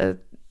is a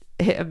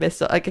hit and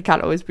miss. Like, it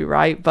can't always be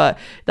right, but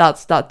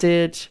that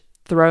did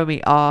throw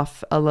me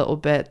off a little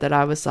bit. That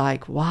I was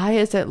like, why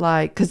is it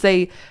like? Because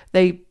they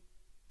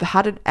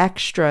had an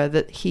extra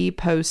that he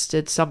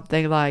posted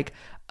something like,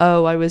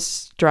 oh, I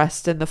was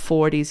dressed in the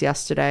 40s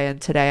yesterday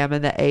and today I'm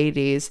in the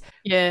 80s.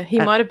 Yeah, he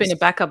might have been a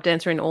backup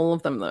dancer in all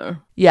of them though.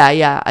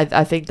 Yeah,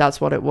 I think that's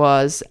what it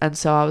was. And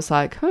so I was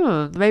like,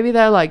 maybe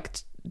they're like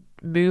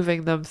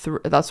moving them through.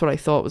 That's what I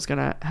thought was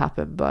gonna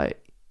happen,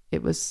 but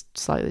it was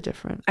slightly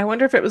different. I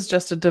wonder if it was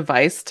just a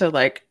device to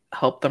like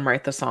help them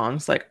write the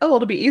songs, like, oh,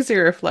 it'll be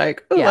easier if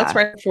like, oh, let's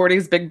write a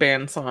 40s big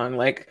band song,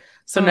 like,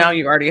 so now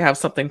you already have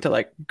something to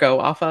like go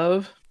off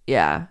of.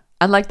 Yeah,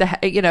 and like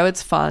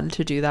it's fun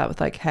to do that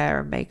with like hair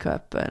and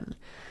makeup and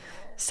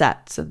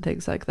sets and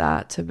things like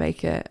that to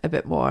make it a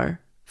bit more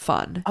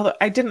fun. Although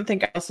I didn't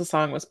think Alice's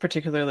song was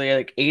particularly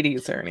like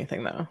 80s or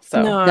anything though.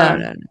 So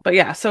no. But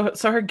yeah, so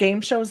her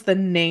game show is the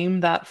Name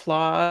That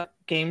Flaw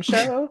game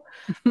show,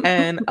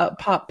 and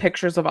pop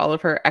pictures of all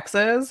of her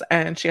exes,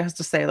 and she has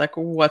to say like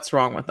what's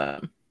wrong with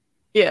them.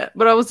 Yeah,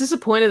 but I was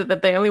disappointed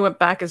that they only went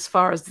back as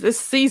far as this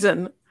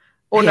season.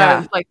 Or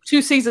no, like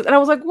 2 seasons. And I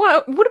was like,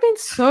 what? It would have been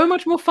so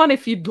much more fun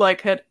if you'd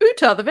like had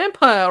Uta, the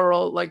vampire,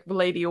 or like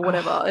lady or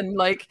whatever. And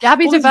like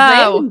Gabby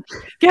DeVoe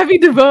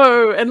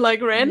and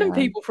like random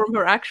people from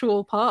her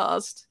actual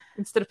past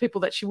instead of people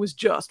that she was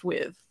just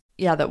with.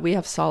 Yeah, that we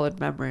have solid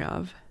memory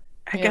of.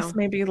 I guess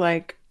maybe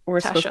like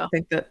we're supposed to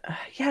think that,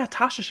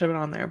 Tasha should have been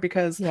on there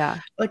because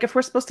like if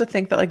we're supposed to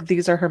think that like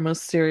these are her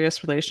most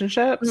serious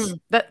relationships.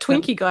 That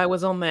Twinkie guy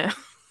was on there.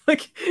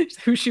 Like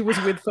who she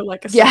was with for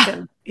like a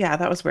second. Yeah,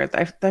 that was weird.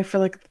 I feel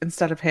like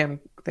instead of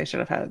him, they should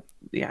have had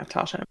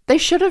Tasha. They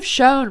should have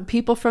shown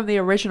people from the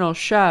original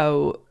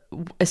show,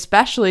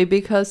 especially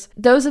because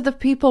those are the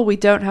people we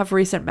don't have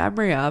recent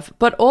memory of.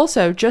 But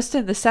also just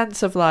in the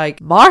sense of like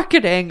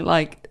marketing,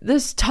 like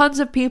there's tons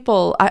of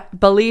people,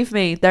 believe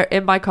me, they're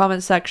in my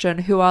comment section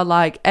who are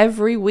like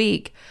every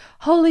week,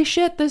 holy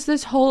shit, there's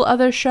this whole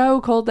other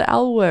show called The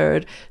L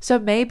Word. So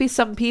maybe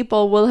some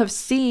people will have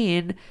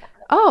seen,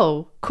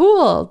 oh,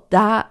 cool,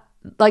 that,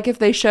 like if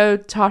they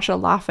showed Tasha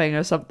laughing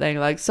or something,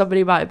 like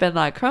somebody might have been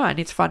like, I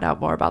need to find out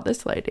more about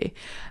this lady.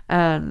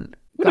 And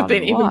would have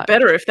been even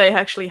better if they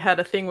actually had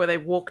a thing where they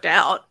walked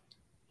out,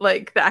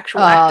 like the actual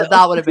actor.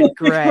 That would have been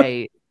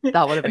great.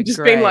 That would have been just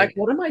great. Being like,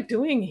 what am I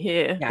doing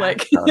here?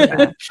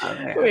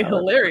 We're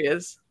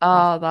hilarious.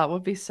 Oh, that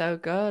would be so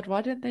good.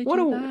 Why didn't they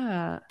do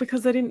that?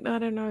 Because they didn't, I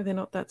don't know, they're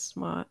not that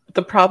smart.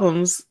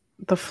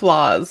 The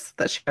flaws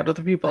that she had with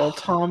the people.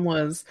 Tom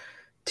was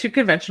too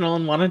conventional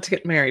and wanted to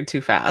get married too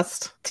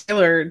fast.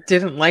 Taylor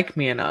didn't like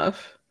me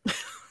enough.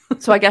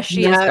 So I guess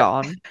she is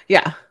gone.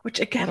 Yeah, which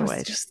again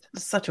was just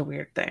such a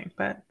weird thing,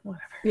 but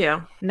whatever.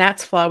 Yeah.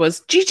 Nat's flaw was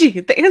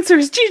Gigi. The answer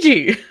is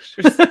Gigi.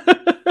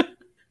 The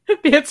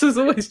answer is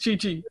always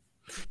Gigi.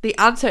 The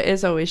answer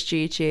is always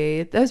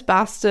Gigi. Those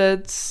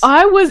bastards.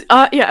 I was,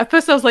 at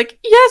first I was like,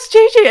 yes,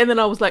 Gigi. And then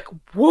I was like,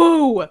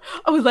 whoa.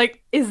 I was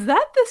like, is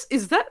that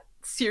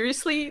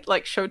seriously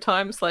like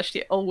Showtime /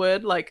 the L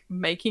Word like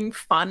making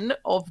fun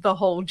of the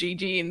whole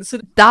Gigi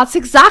incident? That's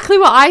exactly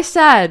what I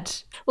said.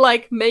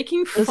 Like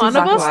making fun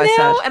of us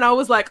now? And I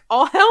was like,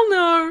 oh hell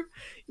no.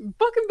 You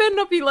fucking better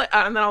not be like,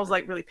 and then I was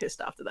like really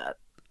pissed after that.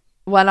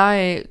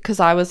 because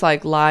I was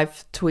like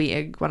live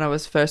tweeting when I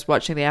was first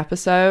watching the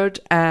episode,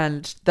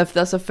 and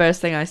that's the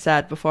first thing I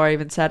said before I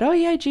even said, oh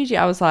yeah, Gigi.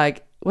 I was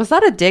like, was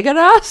that a dig at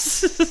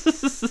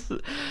us?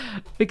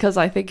 Because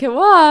I think it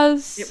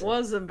was. It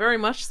was very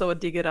much so a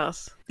dig at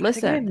us.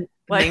 Listen,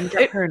 named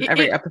her in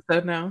every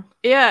episode now.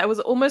 Yeah, it was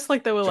almost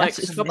like they were like,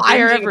 stop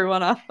fire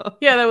everyone up.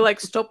 Yeah, they were like,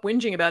 stop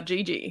whinging about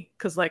Gigi,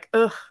 because like,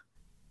 ugh.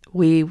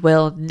 We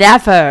will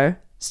never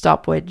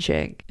stop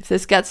whinging. If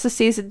this gets to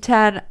season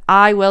 10,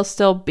 I will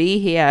still be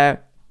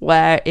here.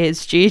 Where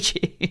is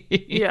Gigi?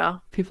 Yeah.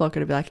 People are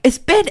going to be like, it's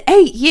been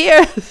 8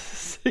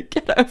 years.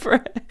 Get over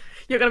it.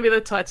 You're going to be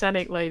the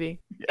Titanic lady.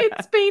 Yeah.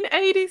 It's been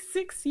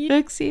 86 years.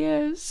 6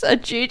 years.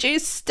 And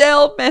Gigi's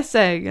still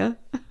missing.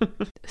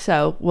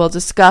 So we'll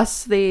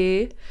discuss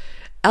the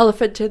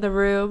elephant in the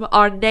room,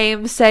 our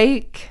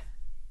namesake.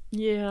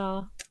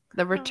 Yeah.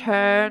 The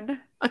return.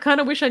 I kind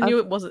of wish I knew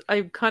it wasn't.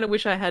 I kind of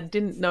wish I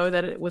didn't know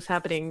that it was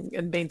happening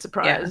and been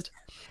surprised.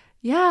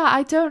 Yeah,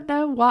 I don't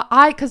know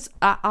why. Because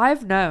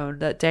I've known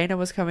that Dana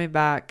was coming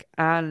back,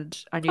 and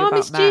I knew about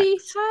Miss Max. G.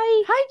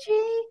 Hi,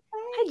 G.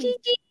 Hi,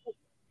 Gigi.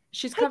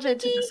 She's come in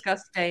to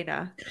discuss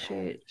Dana.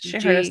 She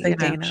heard us say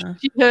Dana.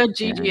 She heard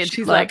Gigi, and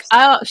she's like,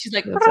 I'll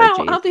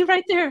be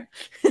right there.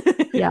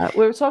 Yeah,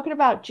 we were talking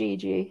about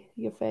Gigi,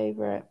 your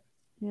favorite.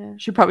 Yeah,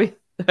 she probably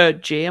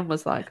heard G and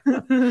was like,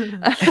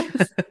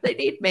 they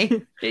need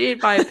me. They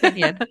need my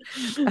opinion.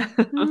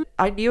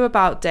 I knew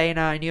about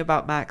Dana, I knew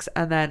about Max,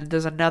 and then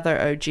there's another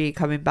OG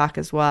coming back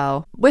as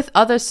well. With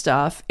other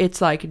stuff,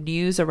 it's like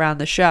news around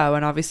the show,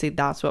 and obviously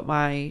that's what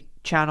my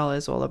channel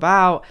is all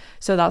about.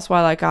 So that's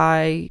why like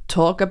I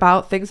talk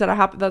about things that are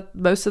happening, that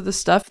most of the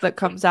stuff that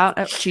comes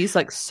out. She's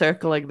like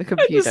circling the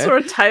computer. I just saw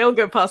a tail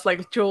go past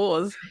like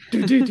Jaws.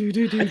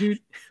 And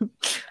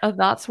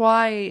that's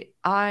why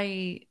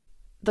I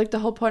like, the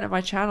whole point of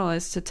my channel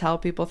is to tell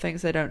people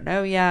things they don't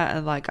know yet,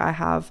 and like I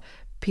have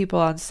people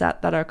on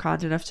set that are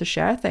kind enough to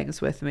share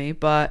things with me.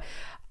 But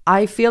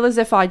I feel as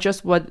if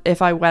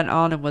if I went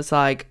on and was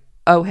like,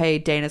 oh hey,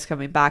 Dana's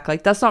coming back,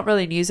 like that's not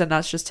really news, and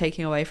that's just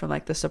taking away from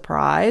like the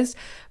surprise.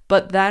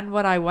 But then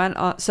when I went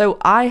on, so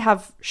I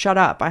have shut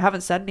up, I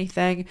haven't said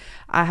anything,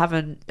 I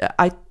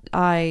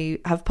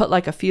have put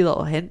like a few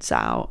little hints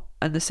out,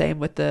 and the same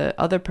with the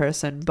other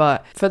person,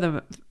 but for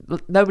them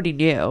nobody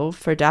knew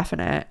for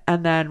definite.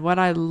 And then when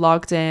I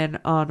logged in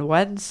on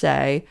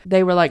Wednesday,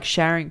 they were like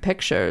sharing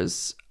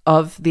pictures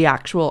of the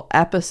actual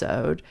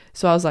episode.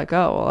 So I was like,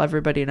 oh well,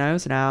 everybody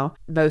knows now.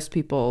 Most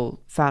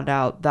people found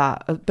out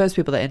that most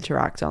people that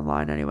interact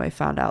online anyway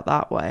found out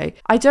that way.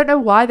 I don't know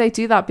why they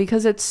do that,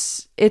 because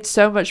it's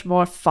so much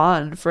more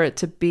fun for it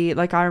to be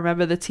like, I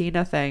remember the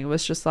Tina thing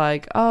was just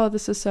like, oh,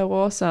 this is so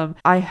awesome.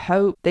 I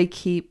hope they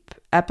keep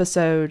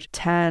episode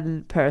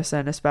 10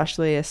 person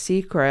especially a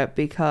secret,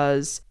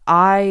 because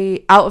out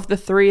of the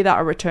 3 that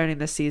are returning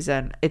this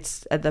season,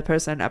 it's the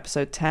person in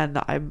episode 10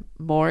 that I'm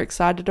more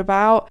excited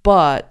about.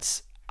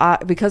 But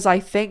because I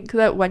think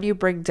that when you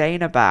bring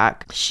Dana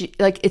back, she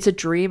like, it's a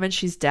dream and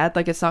she's dead.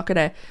 Like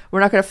we're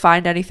not gonna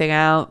find anything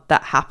out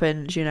that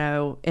happened, you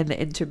know, in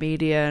the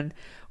intermediate.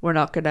 We're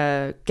not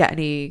gonna get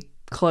any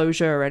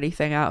closure or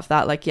anything out of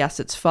that. Like, yes,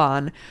 it's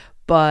fun,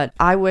 but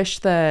I wish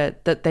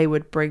that they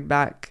would bring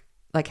back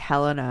like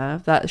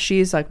Helena. That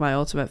she's like my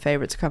ultimate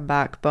favorite to come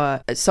back,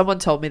 but someone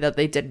told me that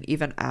they didn't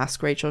even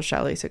ask Rachel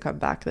Shelley to come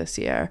back this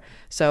year.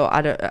 So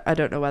I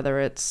don't know whether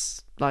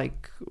it's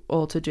like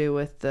all to do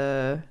with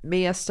the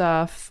Mia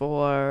stuff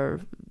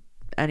or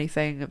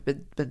anything.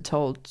 I've been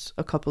told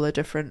a couple of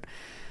different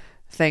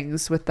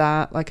things with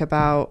that, like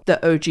about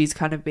the OGs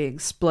kind of being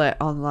split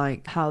on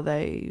like how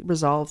they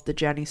resolved the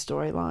Jenny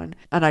storyline.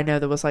 And I know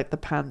there was like the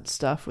pants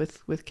stuff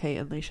with Kate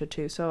and Leisha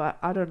too. So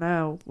I don't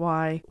know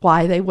why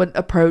they wouldn't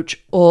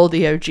approach all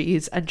the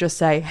OGs and just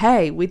say,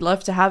 hey, we'd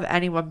love to have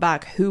anyone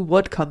back who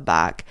would come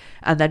back,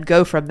 and then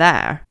go from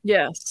there.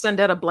 Yeah, send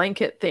out a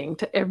blanket thing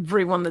to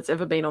everyone that's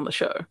ever been on the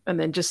show, and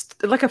then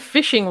just like a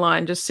fishing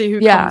line, just see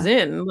who comes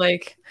in,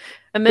 like,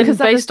 and then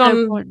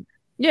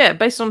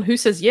based on who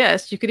says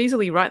yes, you could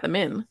easily write them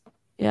in.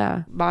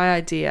 Yeah. My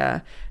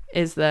idea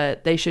is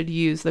that they should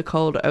use the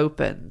cold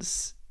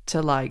opens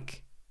to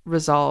like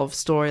resolve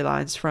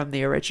storylines from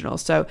the original.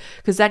 So,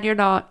 because then you're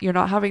not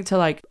having to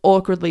like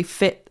awkwardly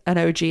fit an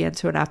OG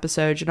into an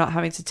episode. You're not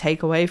having to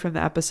take away from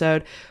the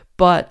episode.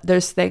 But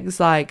there's things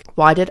like,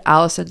 why did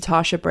Alice and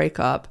Tasha break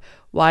up?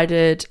 Why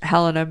did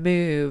Helena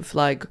move?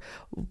 Like,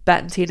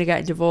 Bet and Tina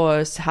getting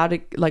divorced?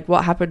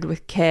 What happened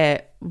with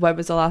Kit? When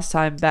was the last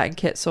time Bet and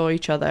Kit saw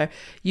each other?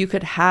 You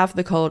could have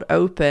the cold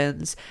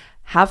opens,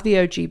 have the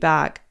OG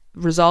back,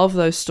 resolve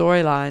those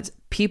storylines.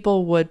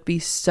 People would be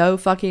so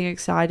fucking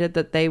excited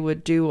that they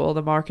would do all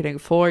the marketing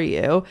for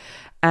you.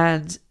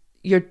 And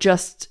you're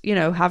just, you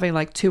know, having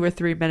like 2 or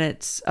 3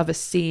 minutes of a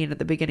scene at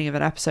the beginning of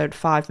an episode,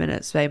 5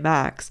 minutes, say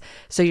max.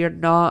 So you're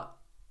not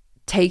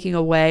taking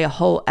away a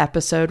whole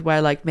episode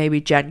where like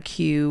maybe Gen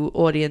Q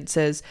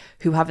audiences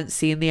who haven't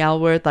seen the L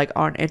Word like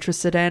aren't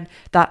interested in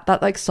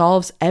that like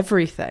solves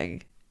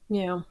everything.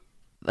 Yeah,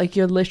 like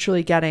you're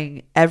literally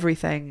getting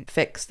everything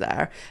fixed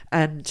there.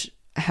 And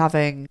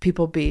having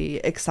people be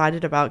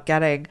excited about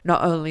getting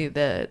not only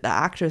the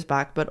actors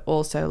back, but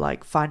also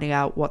like finding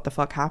out what the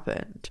fuck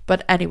happened.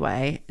 But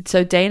anyway,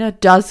 so Dana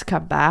does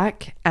come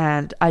back,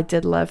 and I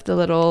did love the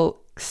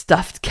little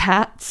stuffed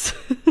cats.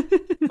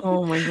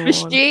 Oh my god.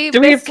 She Do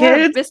we have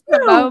kids? missed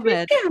her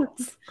moment.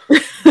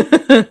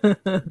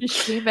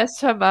 She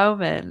missed her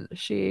moment.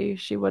 She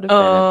would have been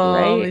a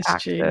great Miss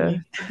actor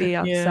Jeannie. to be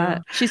on Yeah.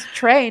 set. She's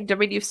trained. I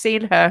mean, you've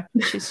seen her.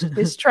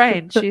 She's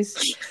trained.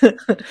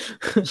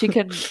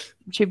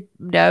 She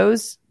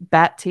knows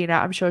Bettina.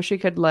 I'm sure she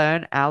could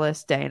learn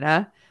Alice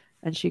Dana,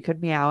 and she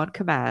could meow on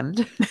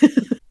command.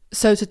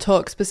 So to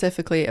talk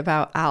specifically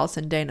about Alice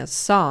and Dana's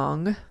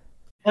song,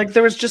 Like,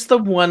 there was just the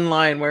one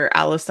line where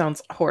Alice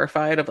sounds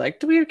horrified of like,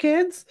 do we have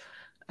kids?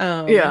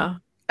 Yeah.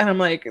 And I'm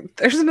like,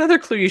 there's another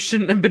clue. You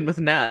shouldn't have been with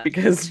Nat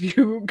because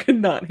you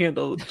could not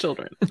handle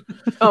children.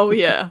 Oh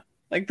yeah.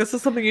 Like, this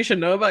is something you should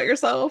know about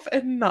yourself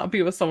and not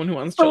be with someone who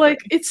wants But children. like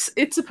it's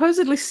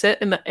supposedly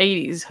set in the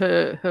 80s,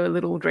 her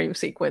little dream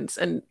sequence,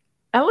 and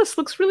Alice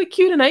looks really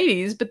cute in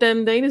 80s, but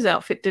then Dana's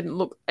outfit didn't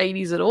look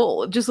 80s at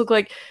all. It just looked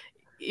like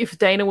if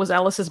Dana was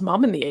Alice's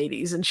mum in the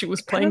 80s and she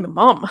was playing the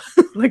mum.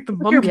 Like the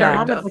mum Your character.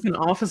 mom had like an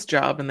office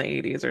job in the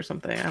 80s or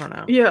something. I don't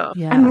know. Yeah.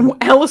 Yeah. And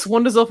Alice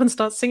wanders off and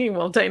starts singing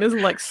while Dana's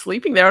like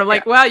sleeping there. I'm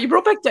like, wow, you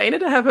brought back Dana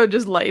to have her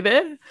just lay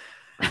there?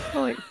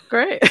 I'm like,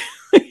 great.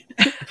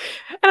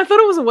 And I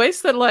thought it was a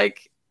waste that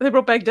like they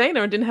brought back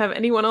Dana and didn't have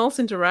anyone else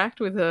interact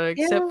with her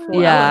except for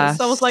Yeah. Alice.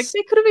 So I was like,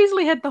 they could have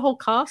easily had the whole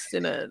cast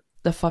in it.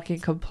 The fucking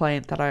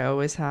complaint that I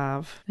always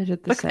have. They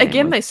did the Like same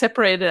again, with- they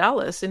separated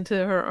Alice into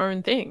her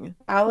own thing.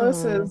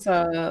 Alice is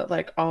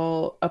like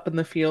all up in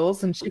the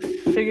fields, and she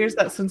figures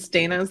that since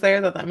Dana's there,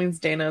 that means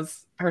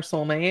Dana's her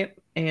soulmate,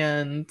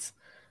 and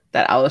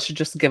that Alice should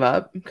just give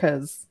up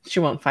because she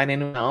won't find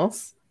anyone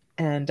else.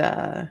 And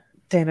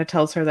Dana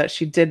tells her that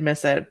she did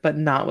miss it, but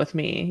not with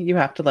me. You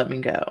have to let me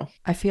go.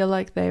 I feel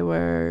like they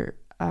were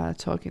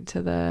talking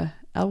to the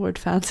L Word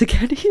fans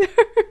again here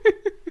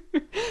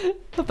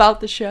about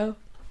the show.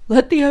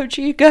 Let the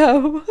OG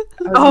go.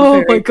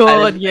 Oh my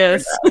god,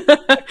 yes.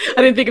 I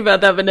didn't think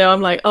about that, but now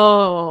I'm like,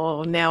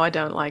 oh, now I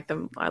don't like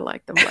them. I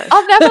like them less.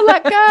 I'll never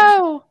let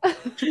go.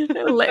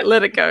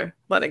 let it go.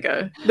 Let it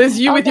go. There's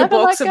you I'll with your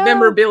never box let of go.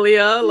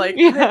 memorabilia. Like,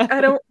 Yeah. I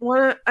don't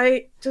want to.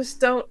 I just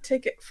don't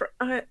take it for.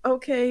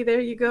 Okay, there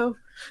you go.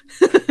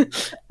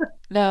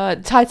 No,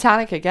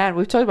 Titanic again.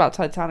 We've talked about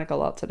Titanic a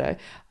lot today.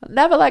 I'll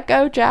never let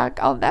go, Jack.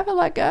 I'll never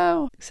let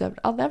go. Except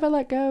I'll never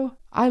let go.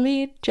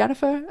 Eileen,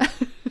 Jennifer.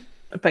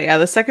 But yeah,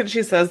 the second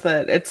she says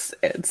that it's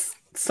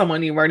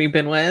someone you've already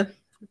been with,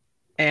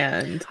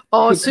 and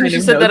Oh, who as soon as kind she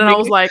of said that, knows and I me,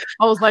 was like,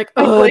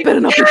 I'm oh, like, it better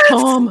not be yes!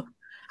 Tom.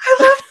 I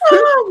love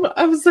Tom.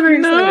 I was very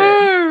excited.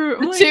 No,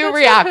 I'm like, Two that's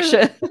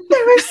reaction.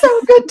 They were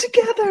so good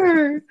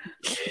together.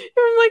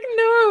 I'm like,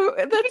 no,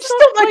 I that's just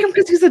not don't like him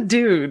because he's a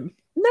dude.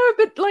 No,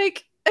 but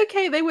like,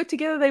 okay, they were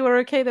together, they were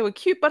okay, they were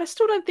cute, but I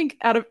still don't think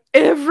out of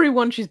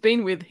everyone she's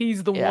been with,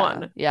 he's the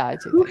one. Yeah, I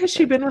do. Who think has so,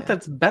 she been with too.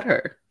 that's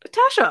better?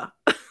 Tasha.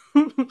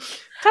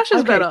 Tasha's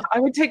Okay, better. I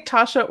would take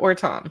Tasha or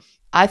Tom.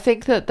 I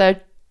think that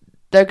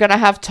they're gonna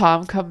have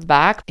Tom come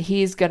back.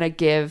 He's gonna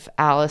give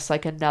Alice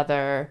like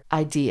another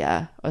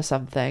idea or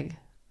something,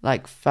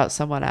 like about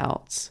someone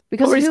else.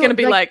 Or he's who- going to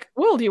be like,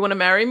 well, do you want to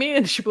marry me?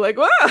 And she'll be like,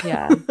 "Wow."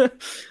 Yeah.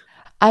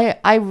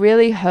 I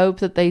really hope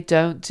that they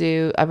don't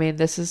do. I mean,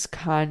 this is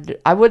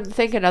I wouldn't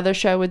think another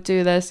show would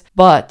do this,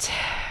 but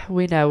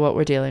we know what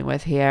we're dealing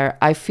with here.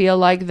 I feel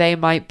like they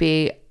might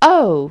be,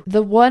 oh,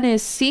 the one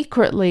is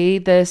secretly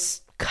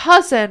this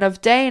cousin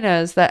of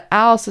Dana's that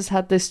Alice has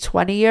had this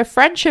 20-year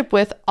friendship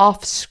with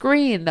off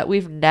screen that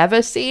we've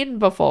never seen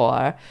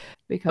before.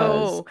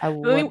 Because I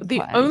wouldn't the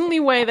put only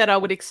anything way past that I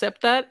would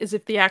accept that is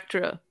if the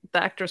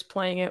actress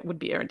playing it would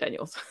be Erin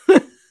Daniels.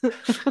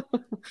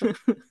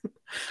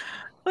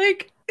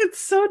 Like, it's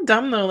so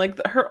dumb though. Like,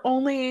 her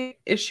only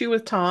issue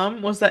with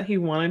Tom was that he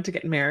wanted to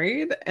get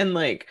married, and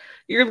like,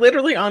 you're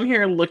literally on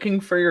here looking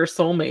for your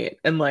soulmate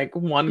and like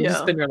wanting to Yeah.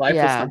 spend your life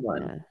with Yeah.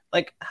 someone.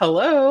 Like,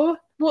 hello,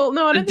 Well,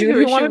 no, I the don't think dude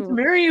her who wanted to issue.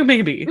 marry you,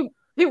 maybe.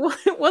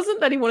 It wasn't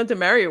that he wanted to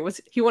marry her; it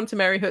was he wanted to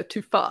marry her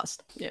too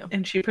fast. Yeah,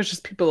 And she pushes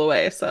people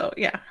away. So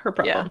yeah, her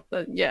problem.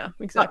 yeah,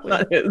 exactly.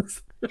 Not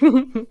his.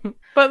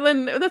 But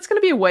then that's going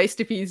to be a waste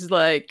if he's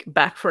like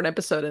back for an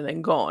episode and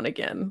then gone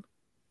again.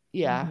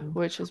 Yeah,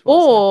 which is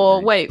what's Or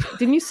happening. wait,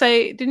 didn't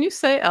you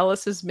say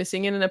Alice is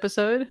missing in an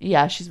episode?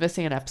 Yeah, she's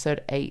missing in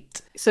episode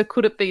 8. So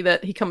could it be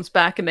that he comes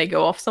back and they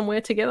go off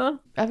somewhere together?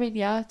 I mean,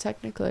 yeah,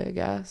 technically, I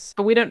guess.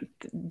 But we don't.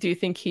 Do you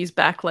think he's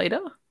back later?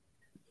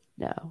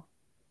 No.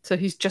 So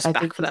he's just I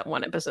back think for that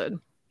one episode.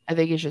 I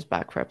think he's just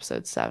back for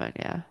episode 7,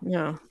 yeah.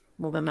 Yeah.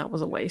 Well, then that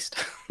was a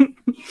waste.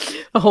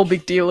 A whole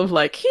big deal of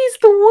like, he's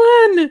the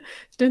one,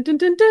 dun, dun,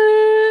 dun,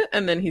 dun,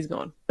 and then he's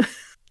gone.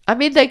 I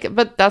mean,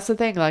 but that's the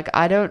thing. Like,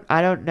 I don't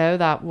know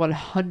that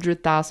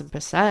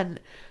 100,000%.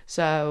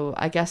 So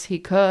I guess he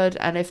could.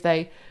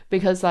 And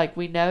because like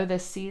we know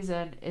this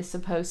season is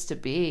supposed to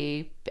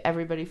be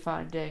everybody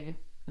finding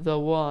the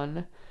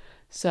one.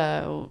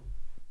 So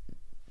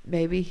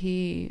maybe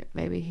he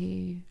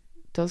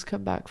does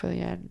come back for the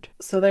end.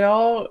 So they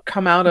all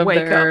come out of Wake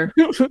their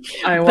up.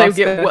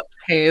 ayahuasca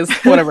haze,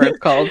 whatever it's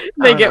called.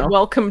 They get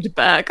welcomed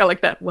back. I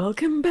like that.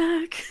 Welcome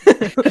back.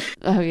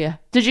 Oh yeah.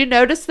 Did you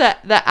notice that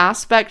the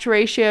aspect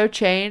ratio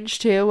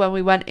changed too when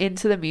we went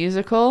into the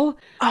musical?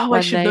 Oh,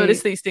 I should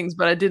notice these things,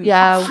 but I didn't.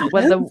 Yeah,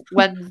 when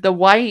the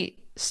white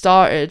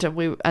started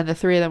and the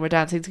three of them were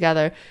dancing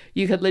together,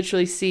 you could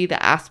literally see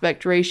the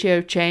aspect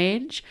ratio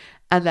change.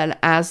 And then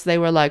as they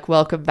were like,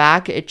 welcome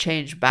back, it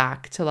changed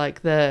back to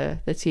like the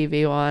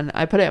TV one.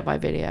 I put it in my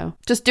video.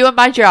 Just doing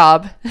my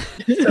job.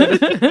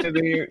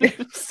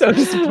 So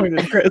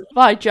disappointed, Chris.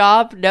 My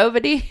job,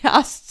 nobody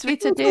asked me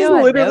to do. This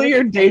is literally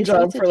your day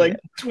job for like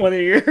 20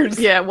 years.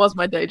 Yeah, it was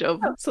my day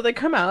job. So they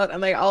come out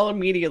and they all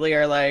immediately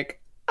are like,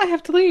 I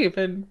have to leave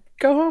and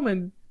go home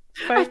and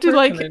I have to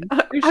like,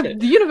 the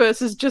universe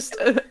has just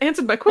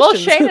answered my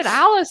questions. Well, Shane and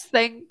Alice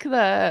think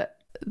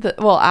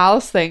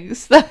Alice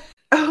thinks that.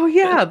 Oh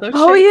yeah!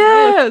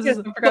 Yes,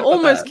 the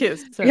almost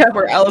kiss. So yeah,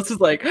 where Alice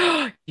is like,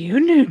 oh, "You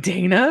knew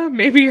Dana?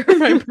 Maybe you're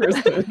my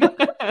person."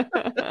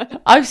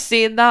 I've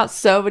seen that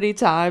so many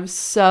times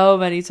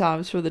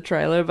for the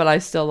trailer, but I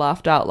still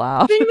laughed out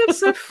loud. The thing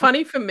that's so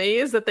funny for me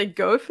is that they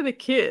go for the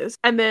kiss,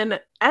 and then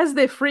as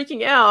they're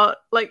freaking out,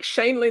 like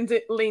Shane leans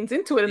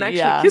into it and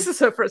actually kisses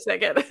her for a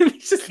second.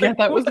 Yeah,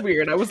 that was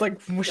weird. I was like,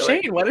 well,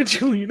 Shane, why did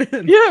you lean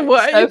in? Yeah,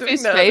 why?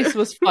 Sophie's face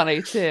was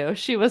funny too.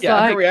 She was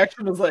like, her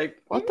reaction was like,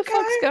 what the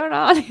fuck's going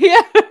on?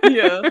 Yeah.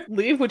 Yeah.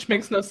 Leave, which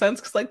makes no sense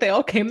because like they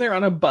all came there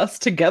on a bus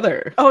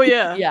together. Oh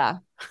yeah. Yeah.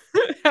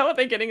 How are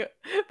they getting? Are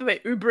they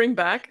Ubering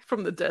back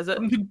from the desert?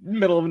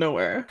 Middle of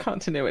nowhere.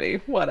 Continuity.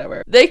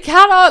 Whatever. They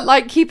cannot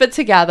like keep it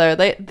together.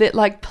 They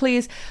like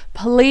please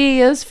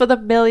for the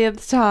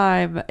millionth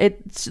time.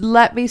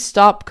 Let me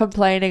stop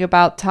complaining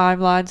about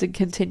timelines and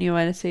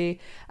continuity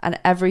and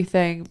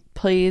everything.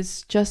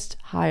 Please just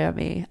hire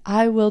me.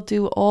 I will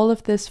do all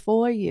of this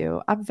for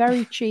you. I'm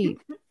very cheap.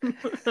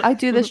 I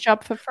do this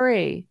job for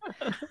free.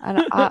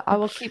 And I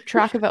will keep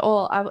track of it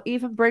all. I will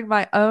even bring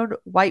my own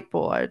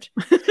whiteboard.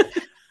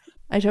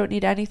 I don't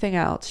need anything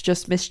else.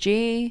 Just Miss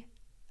G,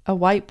 a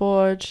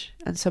whiteboard,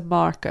 and some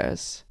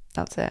markers.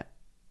 That's it.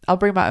 I'll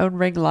bring my own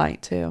ring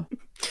light too.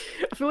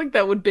 I feel like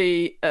that would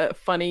be a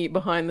funny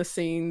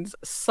behind-the-scenes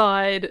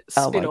side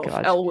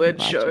spin-off L Word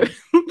show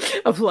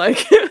of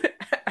like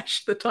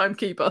Ash the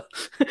Timekeeper.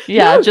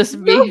 Yeah, no, just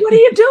me. No, what are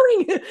you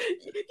doing?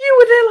 You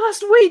were there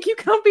last week. You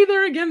can't be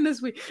there again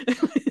this week.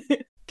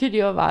 Can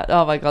you imagine?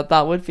 Oh my god,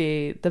 that would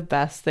be the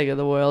best thing in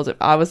the world if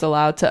I was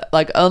allowed to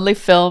like only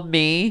film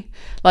me,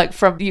 like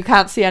from you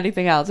can't see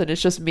anything else, and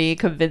it's just me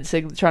trying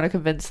to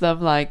convince them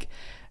like,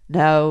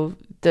 no,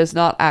 there's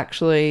not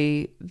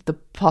actually the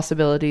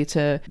possibility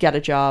to get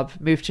a job,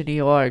 move to New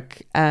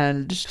York,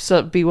 and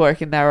so be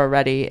working there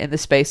already in the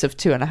space of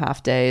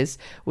 2.5 days.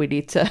 We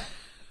need to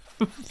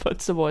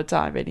put some more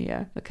time in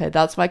here. Okay,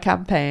 that's my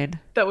campaign.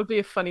 That would be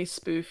a funny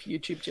spoof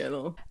YouTube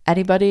channel.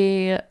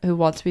 Anybody who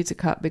wants me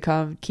to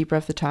become Keeper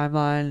of the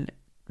Timeline,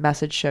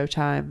 message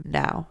Showtime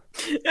now.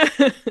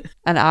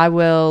 And I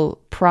will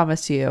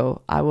promise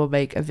you I will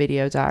make a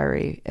video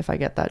diary if I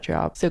get that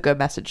job. So go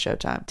message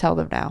Showtime. Tell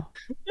them now.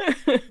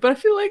 But I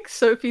feel like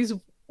Sophie's,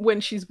 when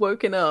she's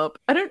woken up,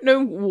 I don't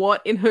know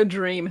what in her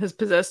dream has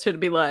possessed her to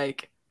be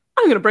like,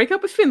 I'm going to break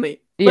up with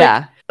Finley.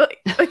 Yeah.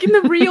 Like in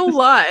the real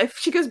life,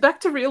 she goes back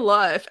to real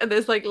life and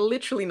there's like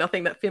literally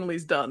nothing that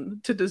Finley's done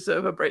to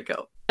deserve a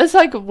breakup. It's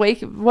like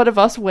one of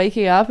us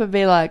waking up and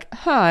be like,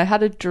 I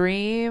had a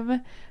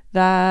dream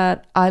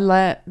that I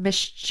let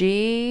Miss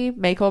G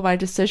make all my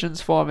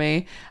decisions for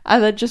me,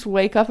 and then just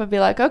wake up and be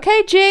like,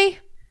 okay, G,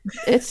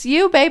 it's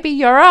you, baby,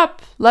 you're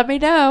up. Let me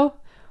know.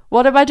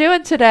 What am I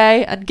doing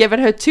today? And giving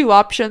her 2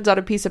 options on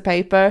a piece of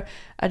paper,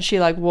 and she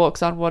like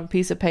walks on one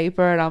piece of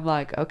paper, and I'm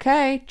like,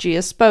 okay, G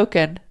has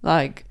spoken.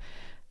 Like,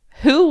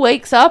 who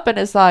wakes up and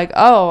is like,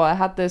 oh, I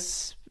had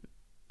this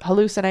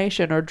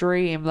hallucination or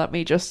dream, let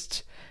me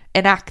just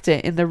enact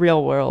it in the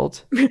real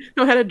world.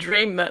 I had a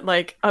dream that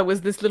like I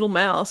was this little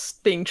mouse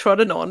being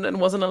trodden on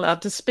and wasn't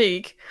allowed to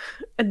speak,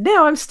 and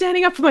now I'm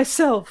standing up for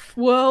myself,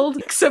 world.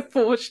 Except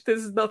for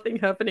there's nothing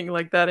happening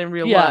like that in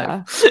real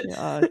life.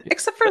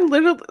 Except for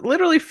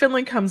literally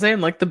Finley comes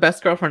in like the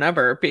best girlfriend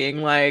ever,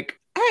 being like,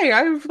 hey,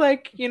 I've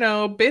like,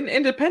 been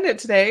independent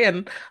today,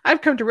 and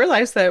I've come to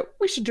realize that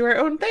we should do our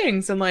own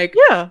things and like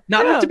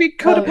not have to be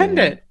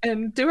codependent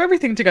and do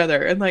everything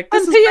together. And like,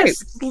 this is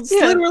great. It's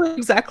literally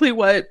exactly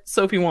what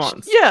Sophie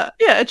wants. Yeah.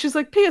 And she's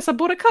like, P.S. I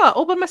bought a car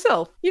all by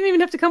myself. You didn't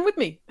even have to come with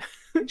me.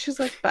 And she's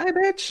like, bye,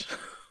 bitch.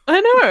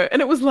 I know.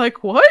 And it was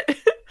like, what?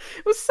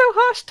 It was so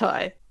harsh,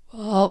 Ty.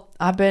 Well,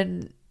 I've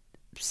been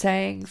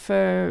saying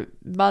for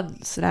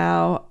months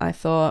now, I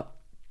thought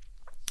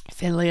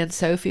Finley and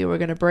Sophie were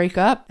going to break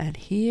up, and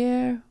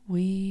here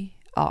we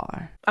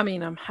are. I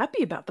mean, I'm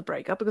happy about the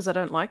breakup because I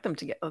don't like them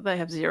together. They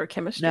have zero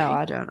chemistry. No,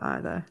 I don't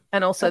either.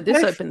 And also,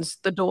 this opens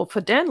the door for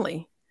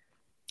Danley.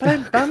 But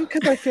I'm bummed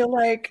because I feel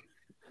like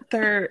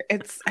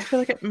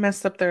it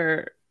messed up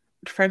their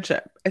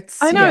friendship.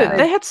 I know,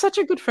 they had such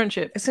a good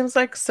friendship. It seems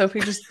like Sophie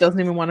just doesn't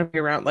even want to be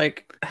around.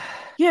 Like,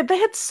 yeah, they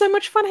had so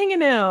much fun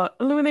hanging out.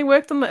 And when they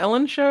worked on the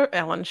Ellen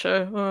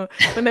show,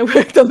 when they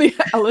worked on the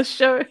Alice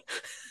show,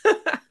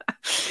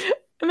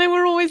 and they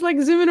were always like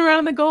zooming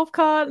around the golf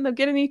cart, and they're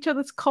getting each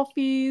other's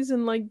coffees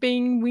and like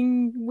being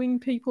wing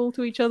people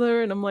to each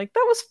other. And I'm like,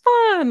 that was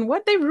fun.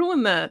 Why'd they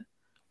ruin that?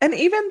 And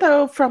even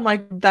though from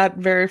like that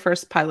very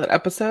first pilot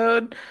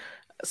episode,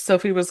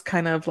 Sophie was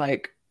kind of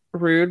like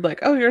rude, like,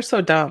 "Oh, you're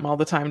so dumb" all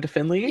the time to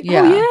Finley.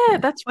 Yeah, oh, yeah,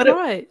 that's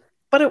right.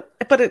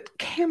 But it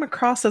came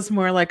across as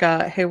more like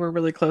a, "Hey, we're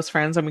really close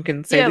friends and we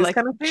can say these like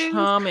kind of things."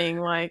 Charming,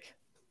 like.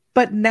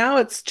 But now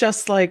it's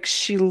just like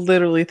she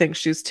literally thinks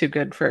she's too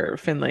good for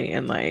Finley,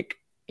 and like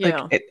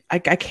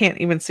I can't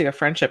even see a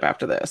friendship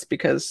after this,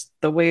 because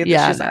the way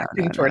that she's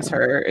acting towards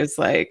her is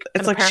like,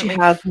 it's like she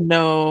has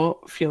no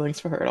feelings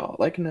for her at all.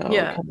 Like, no.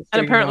 Yeah.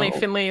 And apparently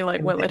Finley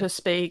like won't let her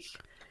speak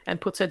and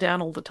puts her down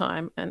all the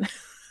time, and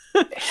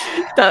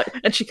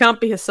and she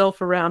can't be herself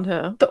around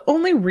her. The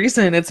only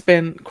reason it's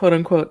been quote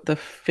unquote the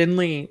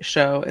Finley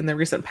show in the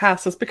recent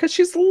past is because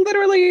she's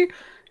literally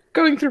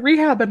going through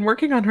rehab and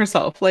working on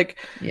herself. Like,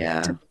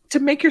 to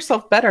make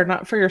yourself better,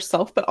 not for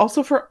yourself, but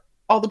also for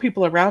all the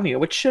people around you,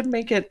 which should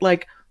make it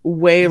like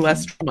way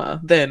less trauma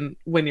than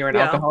when you're an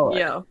alcoholic.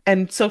 Yeah.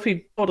 And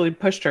Sophie totally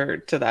pushed her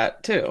to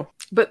that too.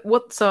 But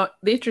what's the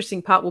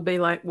interesting part will be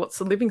like, what's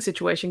the living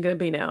situation going to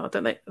be now?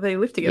 Don't they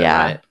live together,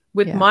 right?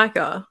 With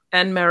Micah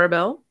and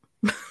Maribel,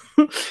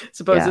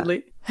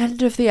 supposedly.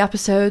 End of the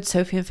episode,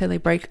 Sophie and Finley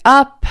break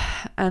up,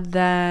 and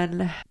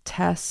then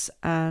Tess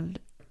and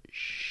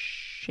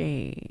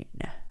Shane.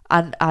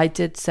 And I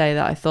did say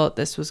that I thought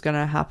this was going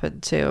to happen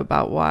too,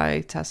 about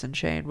why Tess and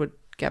Shane would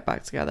get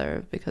back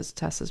together, because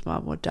Tessa's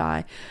mom would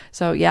die.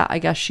 So yeah, I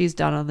guess she's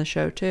done on the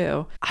show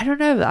too. I don't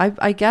know.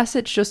 I guess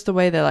it's just the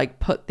way they like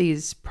put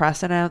these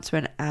press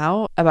announcement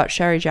out about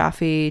Sherry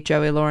Jaffe,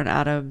 Joey Lauren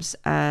Adams,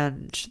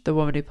 and the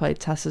woman who played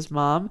Tessa's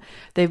mom.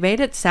 They made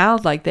it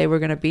sound like they were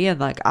going to be in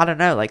like, I don't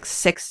know, like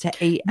 6 to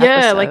 8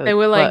 episodes. Like they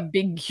were like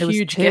big,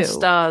 huge guest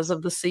stars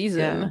of the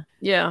season.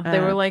 Yeah, they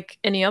were like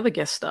any other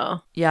guest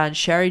star. Yeah, and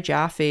Sherry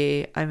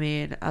Jaffe, I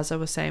mean, as I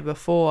was saying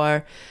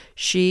before,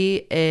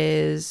 she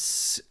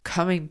is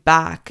coming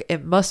back.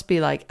 It must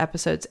be like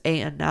episodes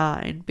 8 and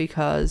 9,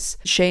 because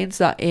Shane's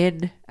not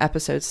in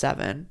episode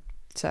 7.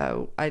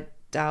 So I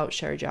doubt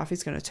Sherry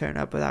Jaffe's going to turn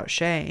up without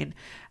Shane.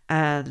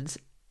 And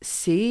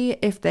see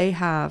if they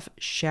have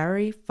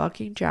Sherry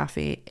fucking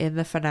Jaffe in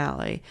the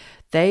finale.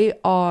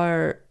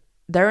 They're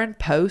in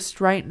post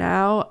right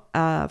now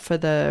for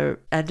the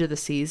end of the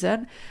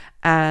season.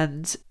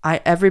 And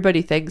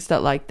everybody thinks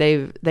that like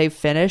they've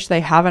finished.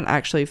 They haven't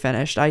actually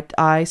finished.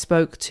 I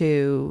spoke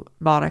to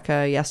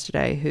Monica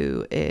yesterday,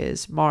 who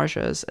is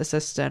Marja's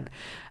assistant,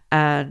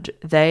 and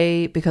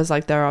because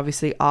like they're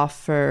obviously off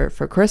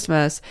for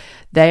Christmas,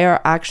 they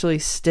are actually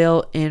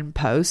still in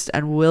post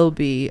and will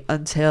be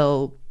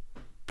until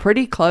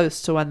pretty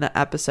close to when the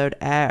episode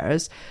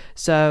airs.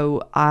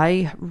 So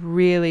I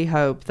really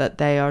hope that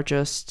they are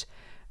just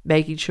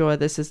making sure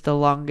this is the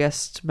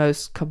longest,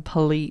 most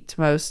complete,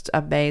 most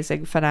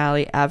amazing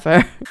finale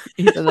ever,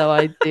 even though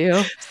I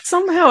do.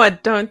 Somehow I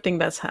don't think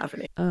that's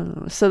happening.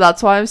 So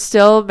that's why I'm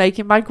still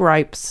making my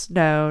gripes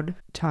known.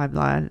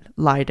 Timeline,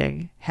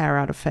 lighting, hair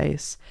out of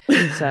face.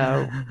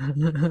 So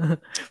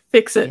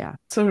fix it. Yeah.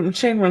 So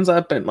Shane runs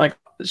up and like,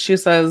 she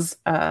says,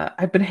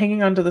 I've been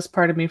hanging on to this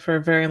part of me for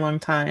a very long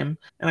time,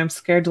 and I'm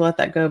scared to let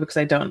that go because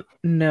I don't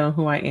know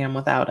who I am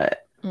without it.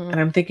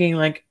 And I'm thinking,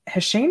 like,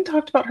 has Shane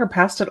talked about her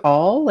past at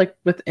all? Like,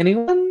 with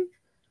anyone?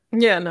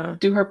 Yeah, no.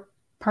 Do her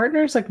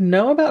partners, like,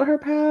 know about her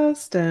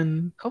past?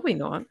 And probably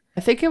not. I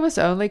think it was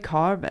only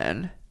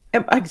Carmen.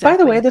 And, by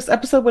the way, this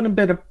episode would have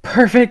been a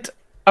perfect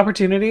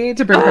opportunity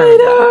to bring her. I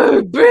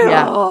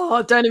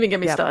know, don't even get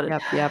me started.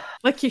 Yep.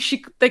 Like,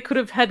 they could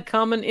have had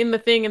Carmen in the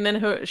thing, and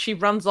then she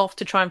runs off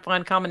to try and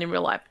find Carmen in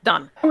real life.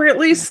 Done. Or at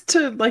least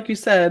to, like you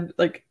said,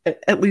 like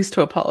at least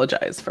to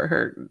apologize for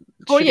her.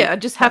 Oh yeah,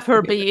 just have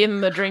her be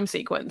in the dream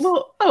sequence.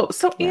 Well,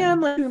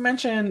 and like you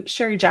mentioned,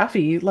 Sherry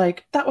Jaffe,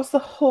 like that was the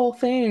whole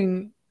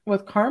thing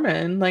with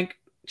Carmen. Like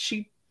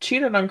she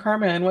cheated on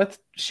Carmen with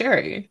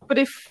Sherry. But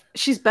if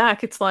she's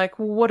back, it's like,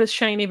 well, what has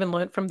Shane even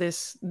learned from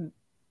this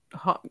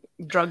hot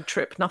drug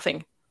trip?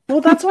 Nothing.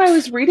 Well, that's why I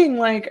was reading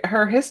like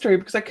her history,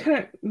 because I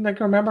couldn't like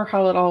remember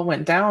how it all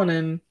went down.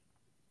 And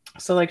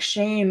so like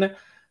Shane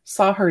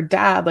saw her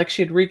dad, like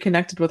she had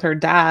reconnected with her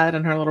dad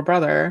and her little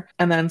brother,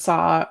 and then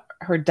saw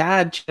her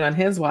dad cheat on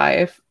his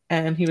wife,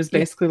 and he was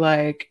basically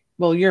like,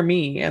 well, you're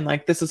me, and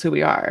like this is who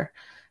we are.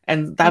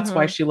 And that's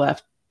why she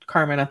left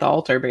Carmen at the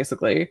altar,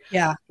 basically.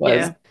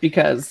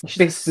 Because she's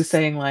basically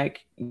saying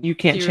like, you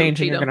can't change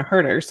and you're going to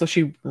hurt her. So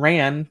she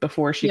ran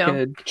before she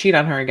could cheat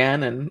on her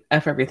again and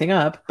F everything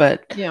up.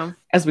 But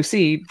as we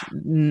see,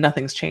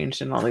 nothing's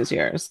changed in all these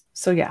years.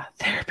 So yeah,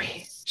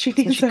 therapy. She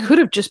could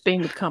have just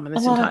been with Carmen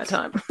this entire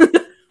time.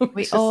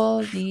 We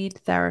all need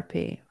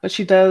therapy. But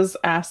she does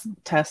ask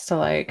Tess to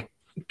like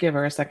give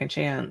her a second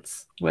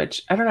chance,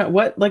 which I don't know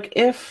what, like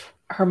if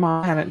her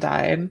mom hadn't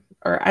died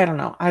Or I don't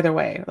know. Either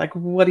way, like,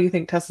 what do you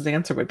think Tessa's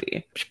answer would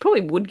be? She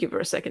probably would give her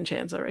a second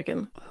chance, I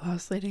reckon. I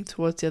was leaning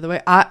towards the other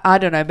way. I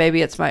don't know.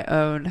 Maybe it's my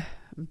own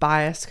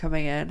bias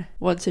coming in.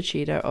 Once a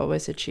cheater,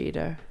 always a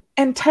cheater.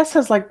 And Tess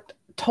has like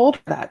told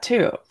her that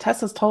too. Tess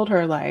has told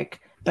her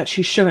like that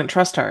she shouldn't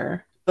trust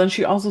her. Then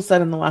she also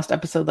said in the last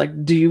episode,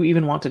 like, do you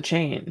even want to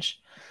change?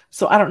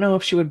 So I don't know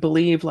if she would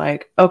believe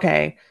like,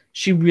 okay,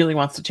 she really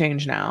wants to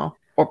change now,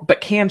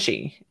 but can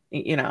she?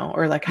 You know,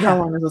 or like, how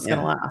long is this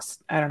gonna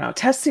last? I don't know.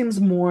 Tess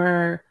seems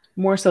more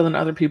so than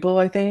other people,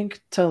 I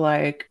think, to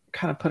like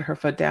kind of put her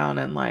foot down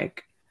and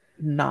like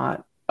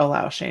not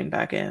allow Shane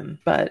back in.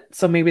 But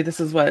so maybe this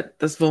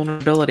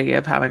vulnerability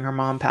of having her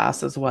mom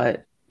pass is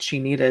what she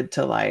needed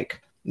to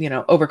like, you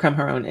know, overcome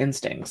her own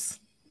instincts.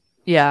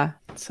 Yeah.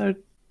 So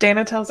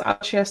Dana tells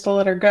Alice she has to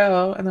let her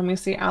go, and then we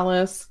see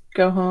Alice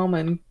go home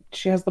and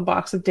she has the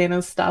box of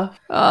Dana's stuff.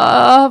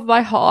 Oh,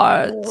 my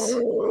heart.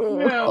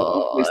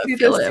 We see I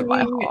feel this it in my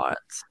singing, heart.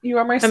 You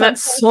are my and that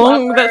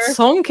song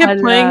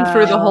kept playing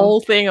through the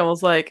whole thing. I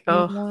was like,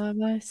 oh, I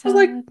was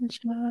like,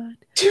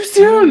 too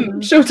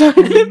soon,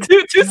 Showtime.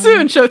 too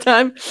soon,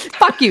 Showtime.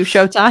 Fuck you,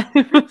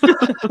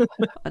 Showtime.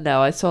 No,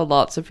 I saw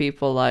lots of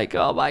people like,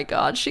 oh my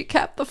god, she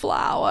kept the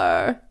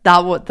flower.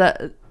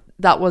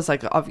 That was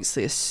like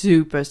obviously a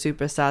super,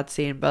 super sad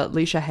scene, but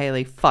Leisha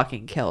Haley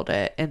fucking killed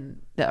it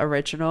in the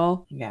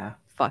original. Yeah.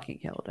 Fucking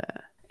killed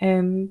it.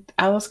 And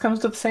Alice comes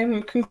to the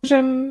same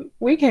conclusion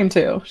we came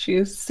to.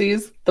 She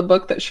sees the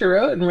book that she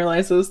wrote and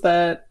realizes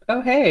that,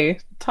 oh, hey,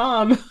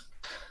 Tom's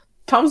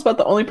about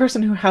the only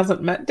person who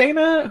hasn't met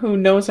Dana, who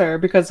knows her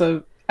because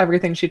of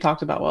everything she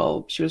talked about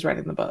while she was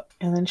writing the book.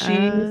 And then she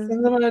sends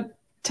him a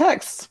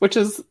text, which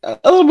is a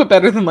little bit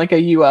better than like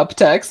a you up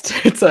text.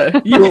 It's a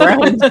you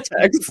around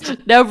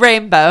text. No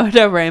rainbow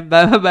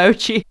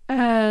emoji.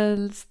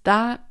 And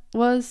that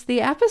was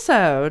the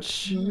episode.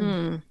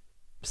 Mm-hmm.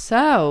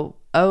 So,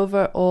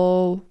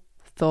 overall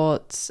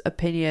thoughts,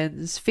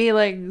 opinions,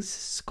 feelings,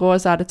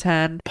 scores out of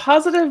 10.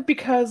 Positive,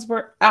 because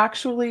we're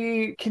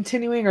actually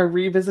continuing or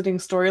revisiting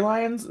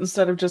storylines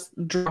instead of just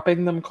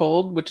dropping them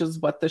cold, which is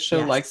what the show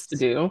likes to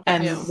do.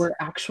 And we're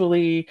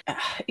actually,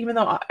 even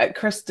though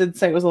Chris did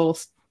say it was a little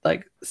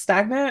like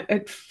stagnant,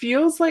 it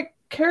feels like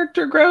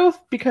character growth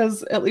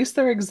because at least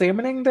they're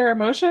examining their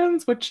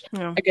emotions, which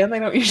again, they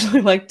don't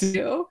usually like to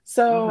do.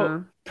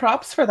 So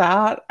props for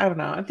that. I don't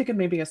know. I'm thinking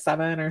maybe a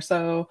 7 or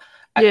so.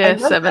 Yeah,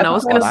 7. I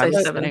was going to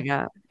say 7.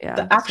 Yeah,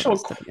 the actual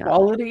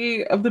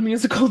quality of the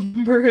musical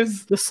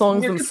numbers, the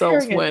songs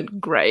themselves weren't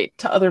great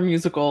to other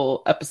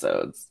musical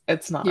episodes.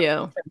 It's not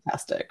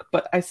fantastic,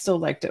 but I still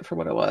liked it for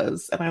what it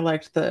was, and I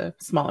liked the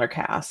smaller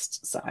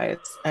cast size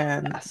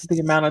and the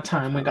amount of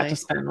time we got to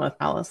spend with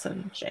Alice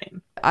and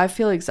Shane. I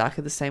feel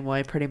exactly the same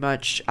way, pretty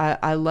much.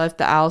 I loved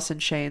the Alice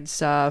and Shane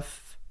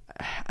stuff,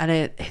 and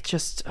it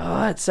just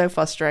it's so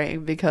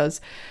frustrating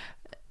because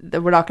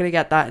we're not going to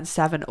get that in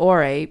 7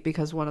 or 8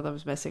 because one of them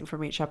is missing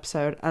from each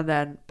episode. And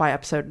then by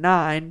episode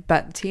 9,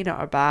 Bette and Tina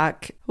are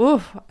back.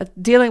 Ooh,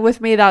 dealing with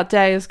me that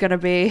day is going to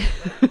be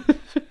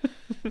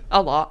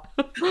a lot.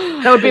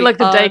 That would be like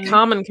the day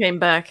Carmen came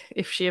back,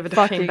 if she ever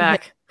came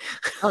back.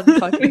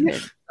 Fucking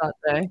that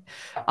day.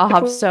 I'll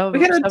have so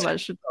much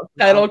to talk about.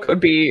 Title could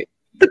be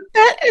the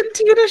Bette and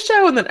Tina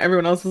show, and then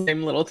everyone else's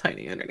name little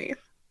tiny underneath.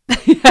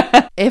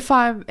 If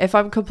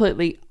I'm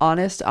completely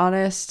honest,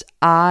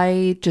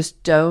 I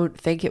just don't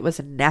think it was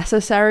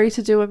necessary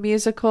to do a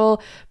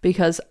musical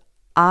because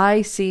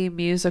I see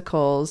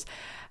musicals.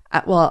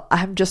 Well,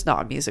 I'm just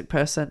not a music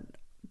person,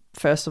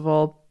 first of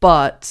all,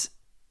 but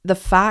the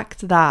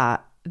fact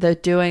that they're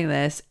doing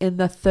this in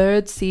the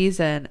 3rd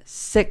season,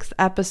 6th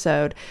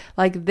episode,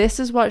 like this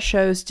is what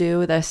shows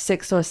do their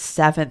 6th or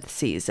 7th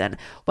season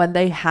when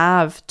they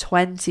have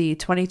 20,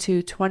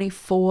 22,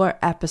 24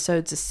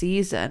 episodes a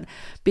season,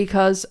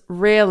 because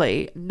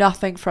really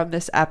nothing from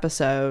this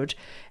episode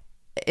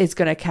is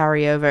going to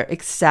carry over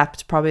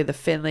except probably the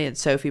Finley and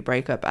Sophie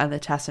breakup and the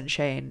Tess and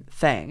Shane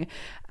thing.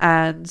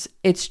 And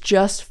it's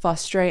just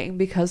frustrating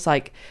because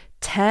like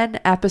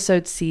 10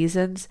 episode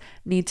seasons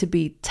need to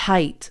be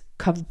tight,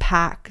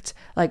 compact,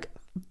 like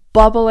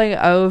bubbling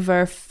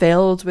over,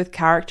 filled with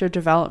character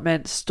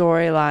development,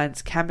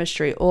 storylines,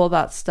 chemistry, all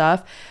that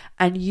stuff,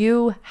 and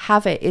you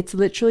have it. It's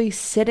literally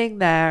sitting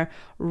there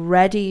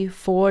ready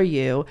for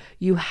you.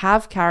 You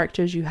have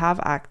characters, you have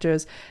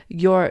actors,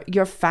 your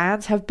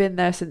fans have been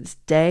there since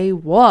day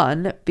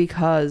one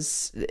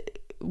because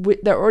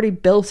they're already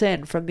built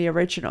in from the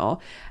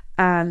original,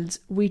 and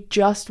we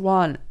just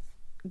want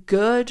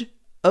good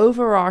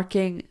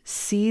overarching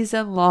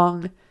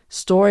season-long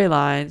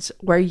storylines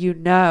where you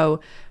know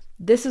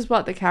this is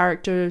what the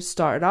characters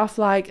started off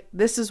like,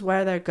 this is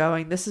where they're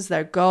going, this is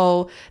their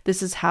goal,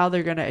 this is how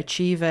they're going to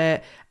achieve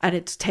it, and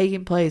it's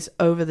taking place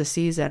over the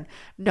season,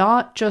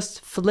 not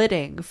just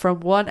flitting from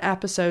one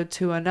episode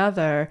to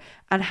another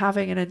and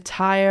having an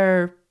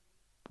entire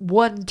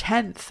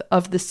 1/10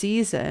 of the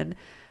season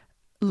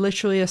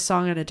literally a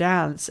song and a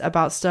dance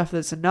about stuff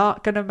that's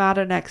not going to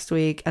matter next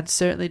week and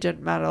certainly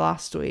didn't matter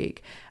last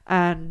week.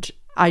 And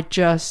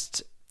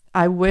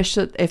I wish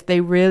that if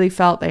they really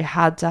felt they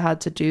had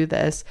to do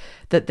this,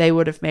 that they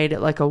would have made it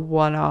like a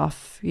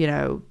one-off, you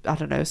know, I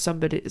don't know,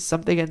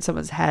 something in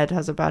someone's head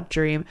has a bad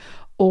dream,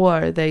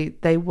 or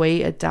they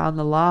waited down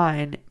the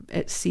line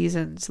at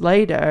seasons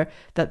later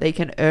that they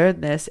can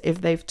earn this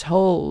if they've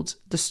told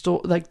the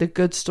story, like the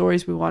good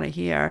stories we want to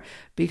hear,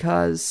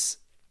 because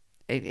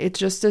it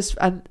just is.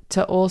 And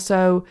to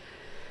also,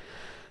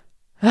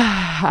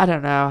 I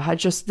don't know, I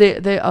just,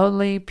 the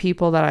only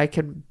people that I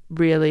can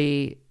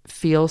really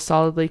feel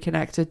solidly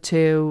connected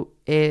to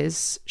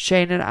is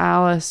Shane and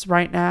Alice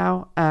right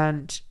now,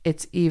 and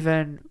it's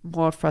even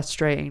more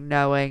frustrating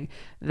knowing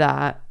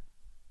that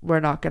we're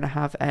not going to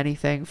have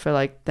anything for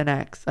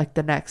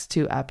the next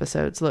 2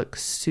 episodes look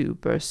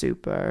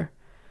super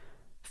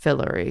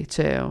fillery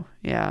too.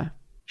 Yeah,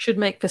 should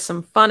make for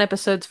some fun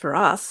episodes for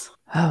us.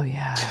 Oh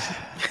yeah.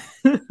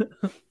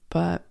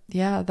 But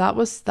yeah, that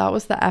was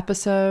the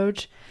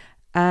episode.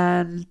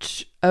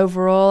 And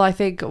overall, I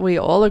think we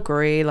all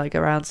agree, like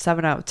around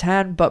 7 out of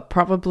 10, but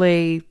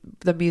probably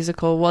the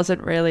musical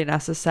wasn't really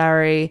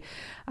necessary.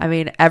 I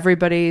mean,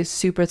 everybody's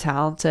super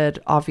talented,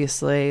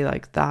 obviously,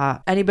 like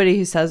that. Anybody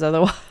who says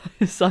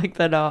otherwise, like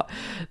they don't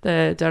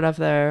have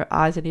their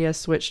eyes and ears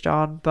switched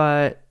on,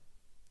 but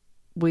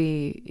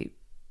we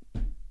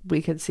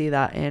can see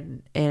that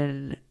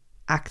in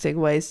acting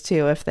ways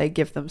too, if they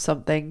give them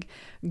something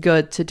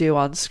good to do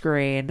on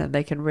screen and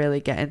they can really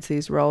get into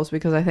these roles,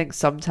 because I think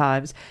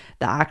sometimes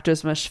the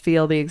actors must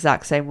feel the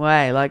exact same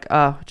way, like,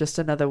 oh, just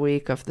another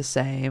week of the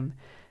same,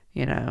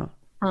 you know.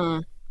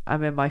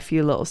 I'm in my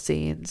few little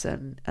scenes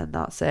and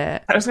that's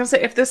it. I was gonna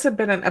say, if this had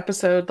been an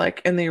episode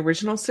like in the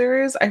original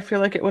series, I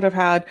feel like you would have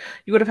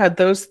had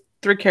those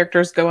 3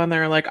 characters go on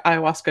their like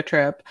ayahuasca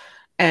trip,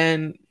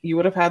 and you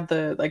would have had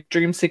the like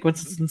dream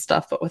sequences and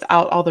stuff, but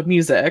without all the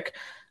music,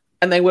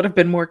 and they would have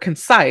been more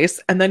concise,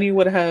 and then you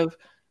would have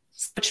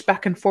switched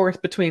back and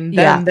forth between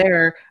them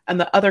there and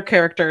the other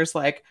characters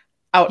like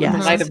out in the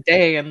light of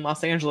day in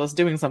Los Angeles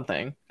doing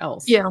something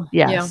else.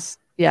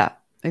 Yeah,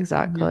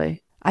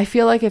 exactly. I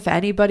feel like if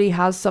anybody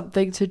has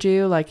something to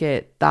do, like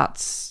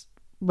that's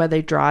where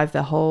they drive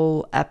the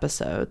whole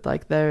episode.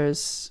 Like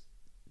there's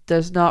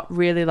not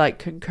really like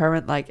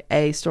concurrent like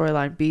A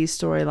storyline, B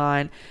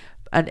storyline,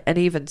 and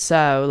even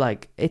so,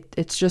 like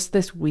it's just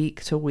this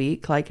week to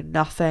week, like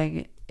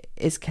nothing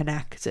is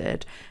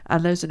connected,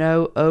 and there's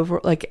no over,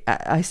 like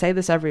I say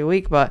this every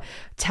week, but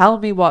tell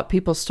me what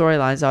people's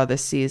storylines are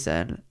this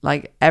season.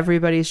 Like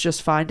everybody's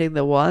just finding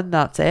the one,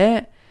 that's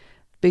it.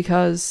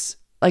 Because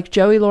like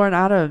Joey Lauren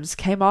Adams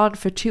came on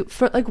for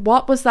like,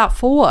 what was that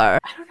for? I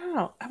don't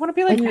know. I want to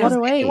be like, has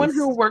anyone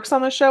who works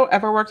on the show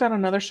ever worked on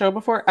another show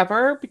before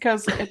ever?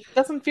 Because it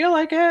doesn't feel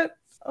like it.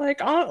 Like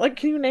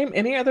can you name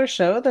any other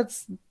show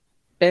that's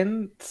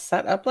been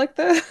set up like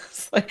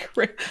this?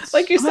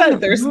 like you said,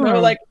 there's no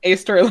like A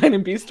storyline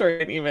and B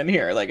storyline even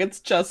here. Like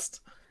it's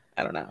just,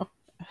 I don't know.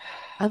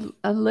 And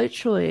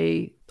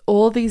literally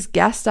all these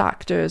guest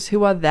actors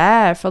who are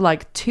there for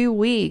like 2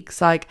 weeks,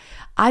 like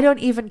I don't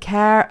even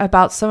care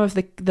about some of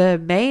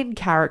the main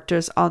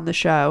characters on the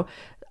show.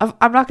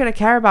 I'm not going to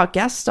care about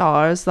guest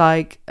stars.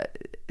 Like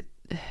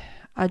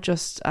I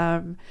just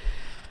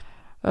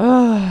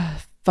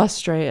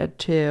frustrated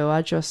too.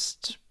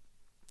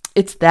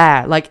 It's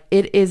there, like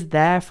it is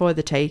there for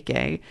the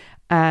taking,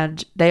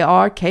 and they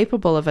are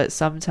capable of it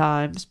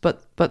sometimes,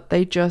 but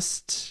they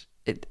just,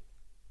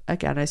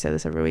 again, I say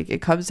this every week,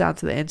 it comes down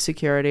to the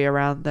insecurity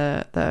around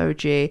the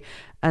OG,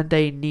 and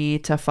they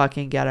need to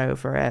fucking get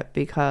over it,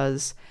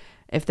 because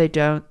if they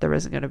don't, there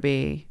isn't going to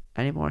be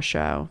any more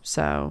show.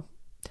 So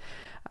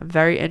I'm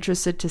very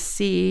interested to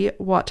see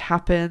what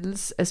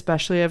happens,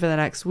 especially over the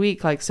next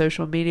week, like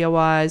social media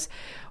wise,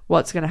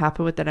 what's going to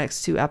happen with the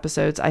next 2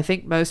 episodes. I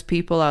think most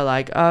people are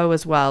like, oh,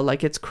 as well,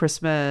 like it's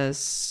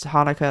Christmas,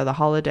 Hanukkah, the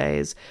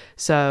holidays,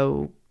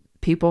 so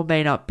people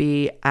may not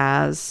be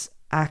as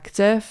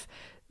active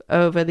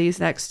over these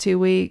next 2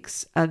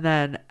 weeks. And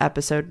then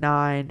episode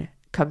 9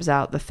 comes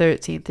out the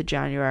 13th of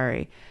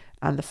January,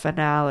 and the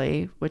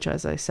finale, which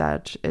as I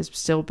said is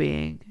still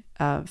being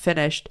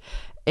finished,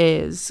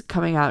 is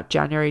coming out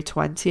January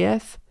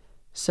 20th.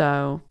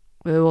 So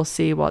we will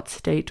see what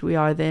state we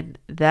are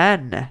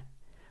then.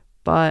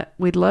 But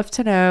we'd love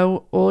to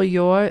know all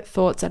your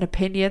thoughts and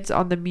opinions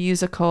on the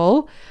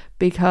musical,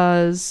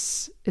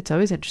 because it's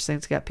always interesting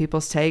to get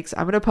people's takes.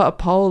 I'm going to put a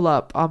poll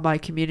up on my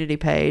community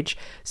page,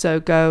 so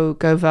go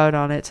vote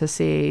on it to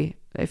see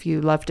if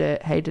you loved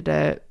it, hated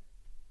it,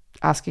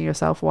 asking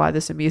yourself why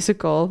this is a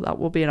musical. That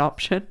will be an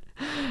option.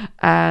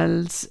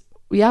 And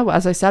yeah,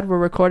 as I said, we're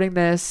recording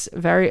this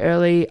very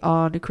early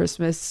on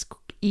Christmas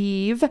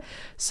Eve,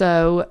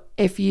 so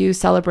if you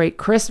celebrate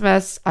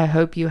Christmas, I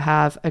hope you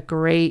have a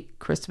great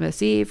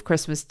Christmas Eve,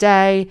 Christmas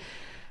Day.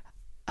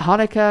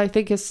 Hanukkah, I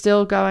think, is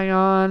still going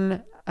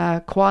on.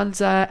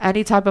 Kwanzaa,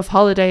 any type of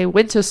holiday,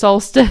 winter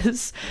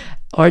solstice,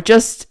 or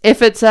just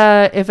if it's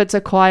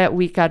a quiet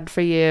weekend for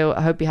you,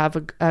 I hope you have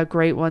a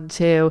great one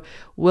too.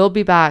 We'll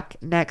be back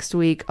next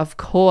week, of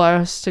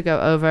course, to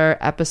go over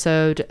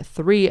episode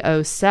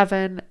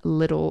 307,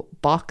 Little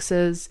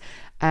Boxes.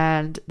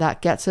 and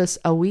that gets us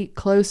a week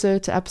closer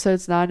to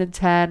episodes 9 and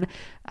 10,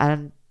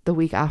 and the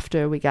week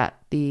after we get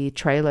the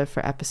trailer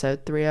for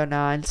episode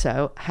 309.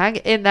 So hang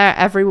in there,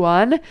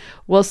 everyone.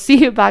 We'll see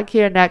you back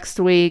here next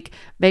week.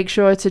 Make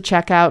sure to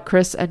check out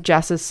Chris and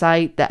Jess's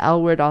site, The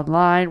L Word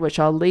Online, which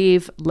I'll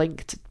leave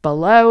linked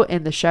below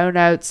in the show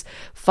notes.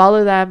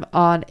 Follow them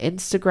on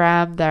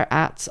Instagram. Their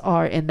ats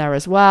are in there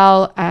as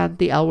well, and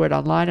The L Word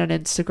Online on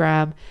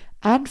Instagram.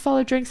 And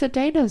follow Drinks at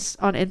Dana's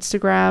on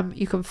Instagram.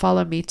 You can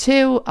follow me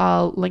too.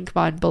 I'll link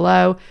mine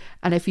below.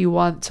 And if you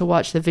want to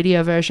watch the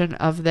video version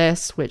of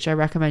this, which I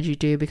recommend you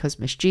do because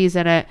Miss G's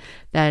in it,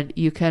 then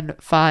you can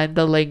find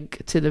the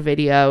link to the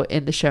video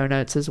in the show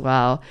notes as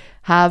well.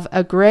 Have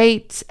a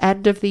great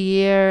end of the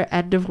year,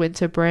 end of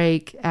winter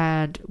break,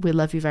 and we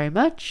love you very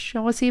much.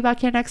 And we'll see you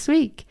back here next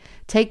week.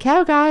 Take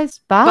care, guys.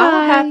 Bye.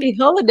 Bye. Happy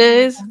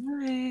holidays.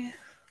 Bye.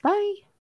 Bye.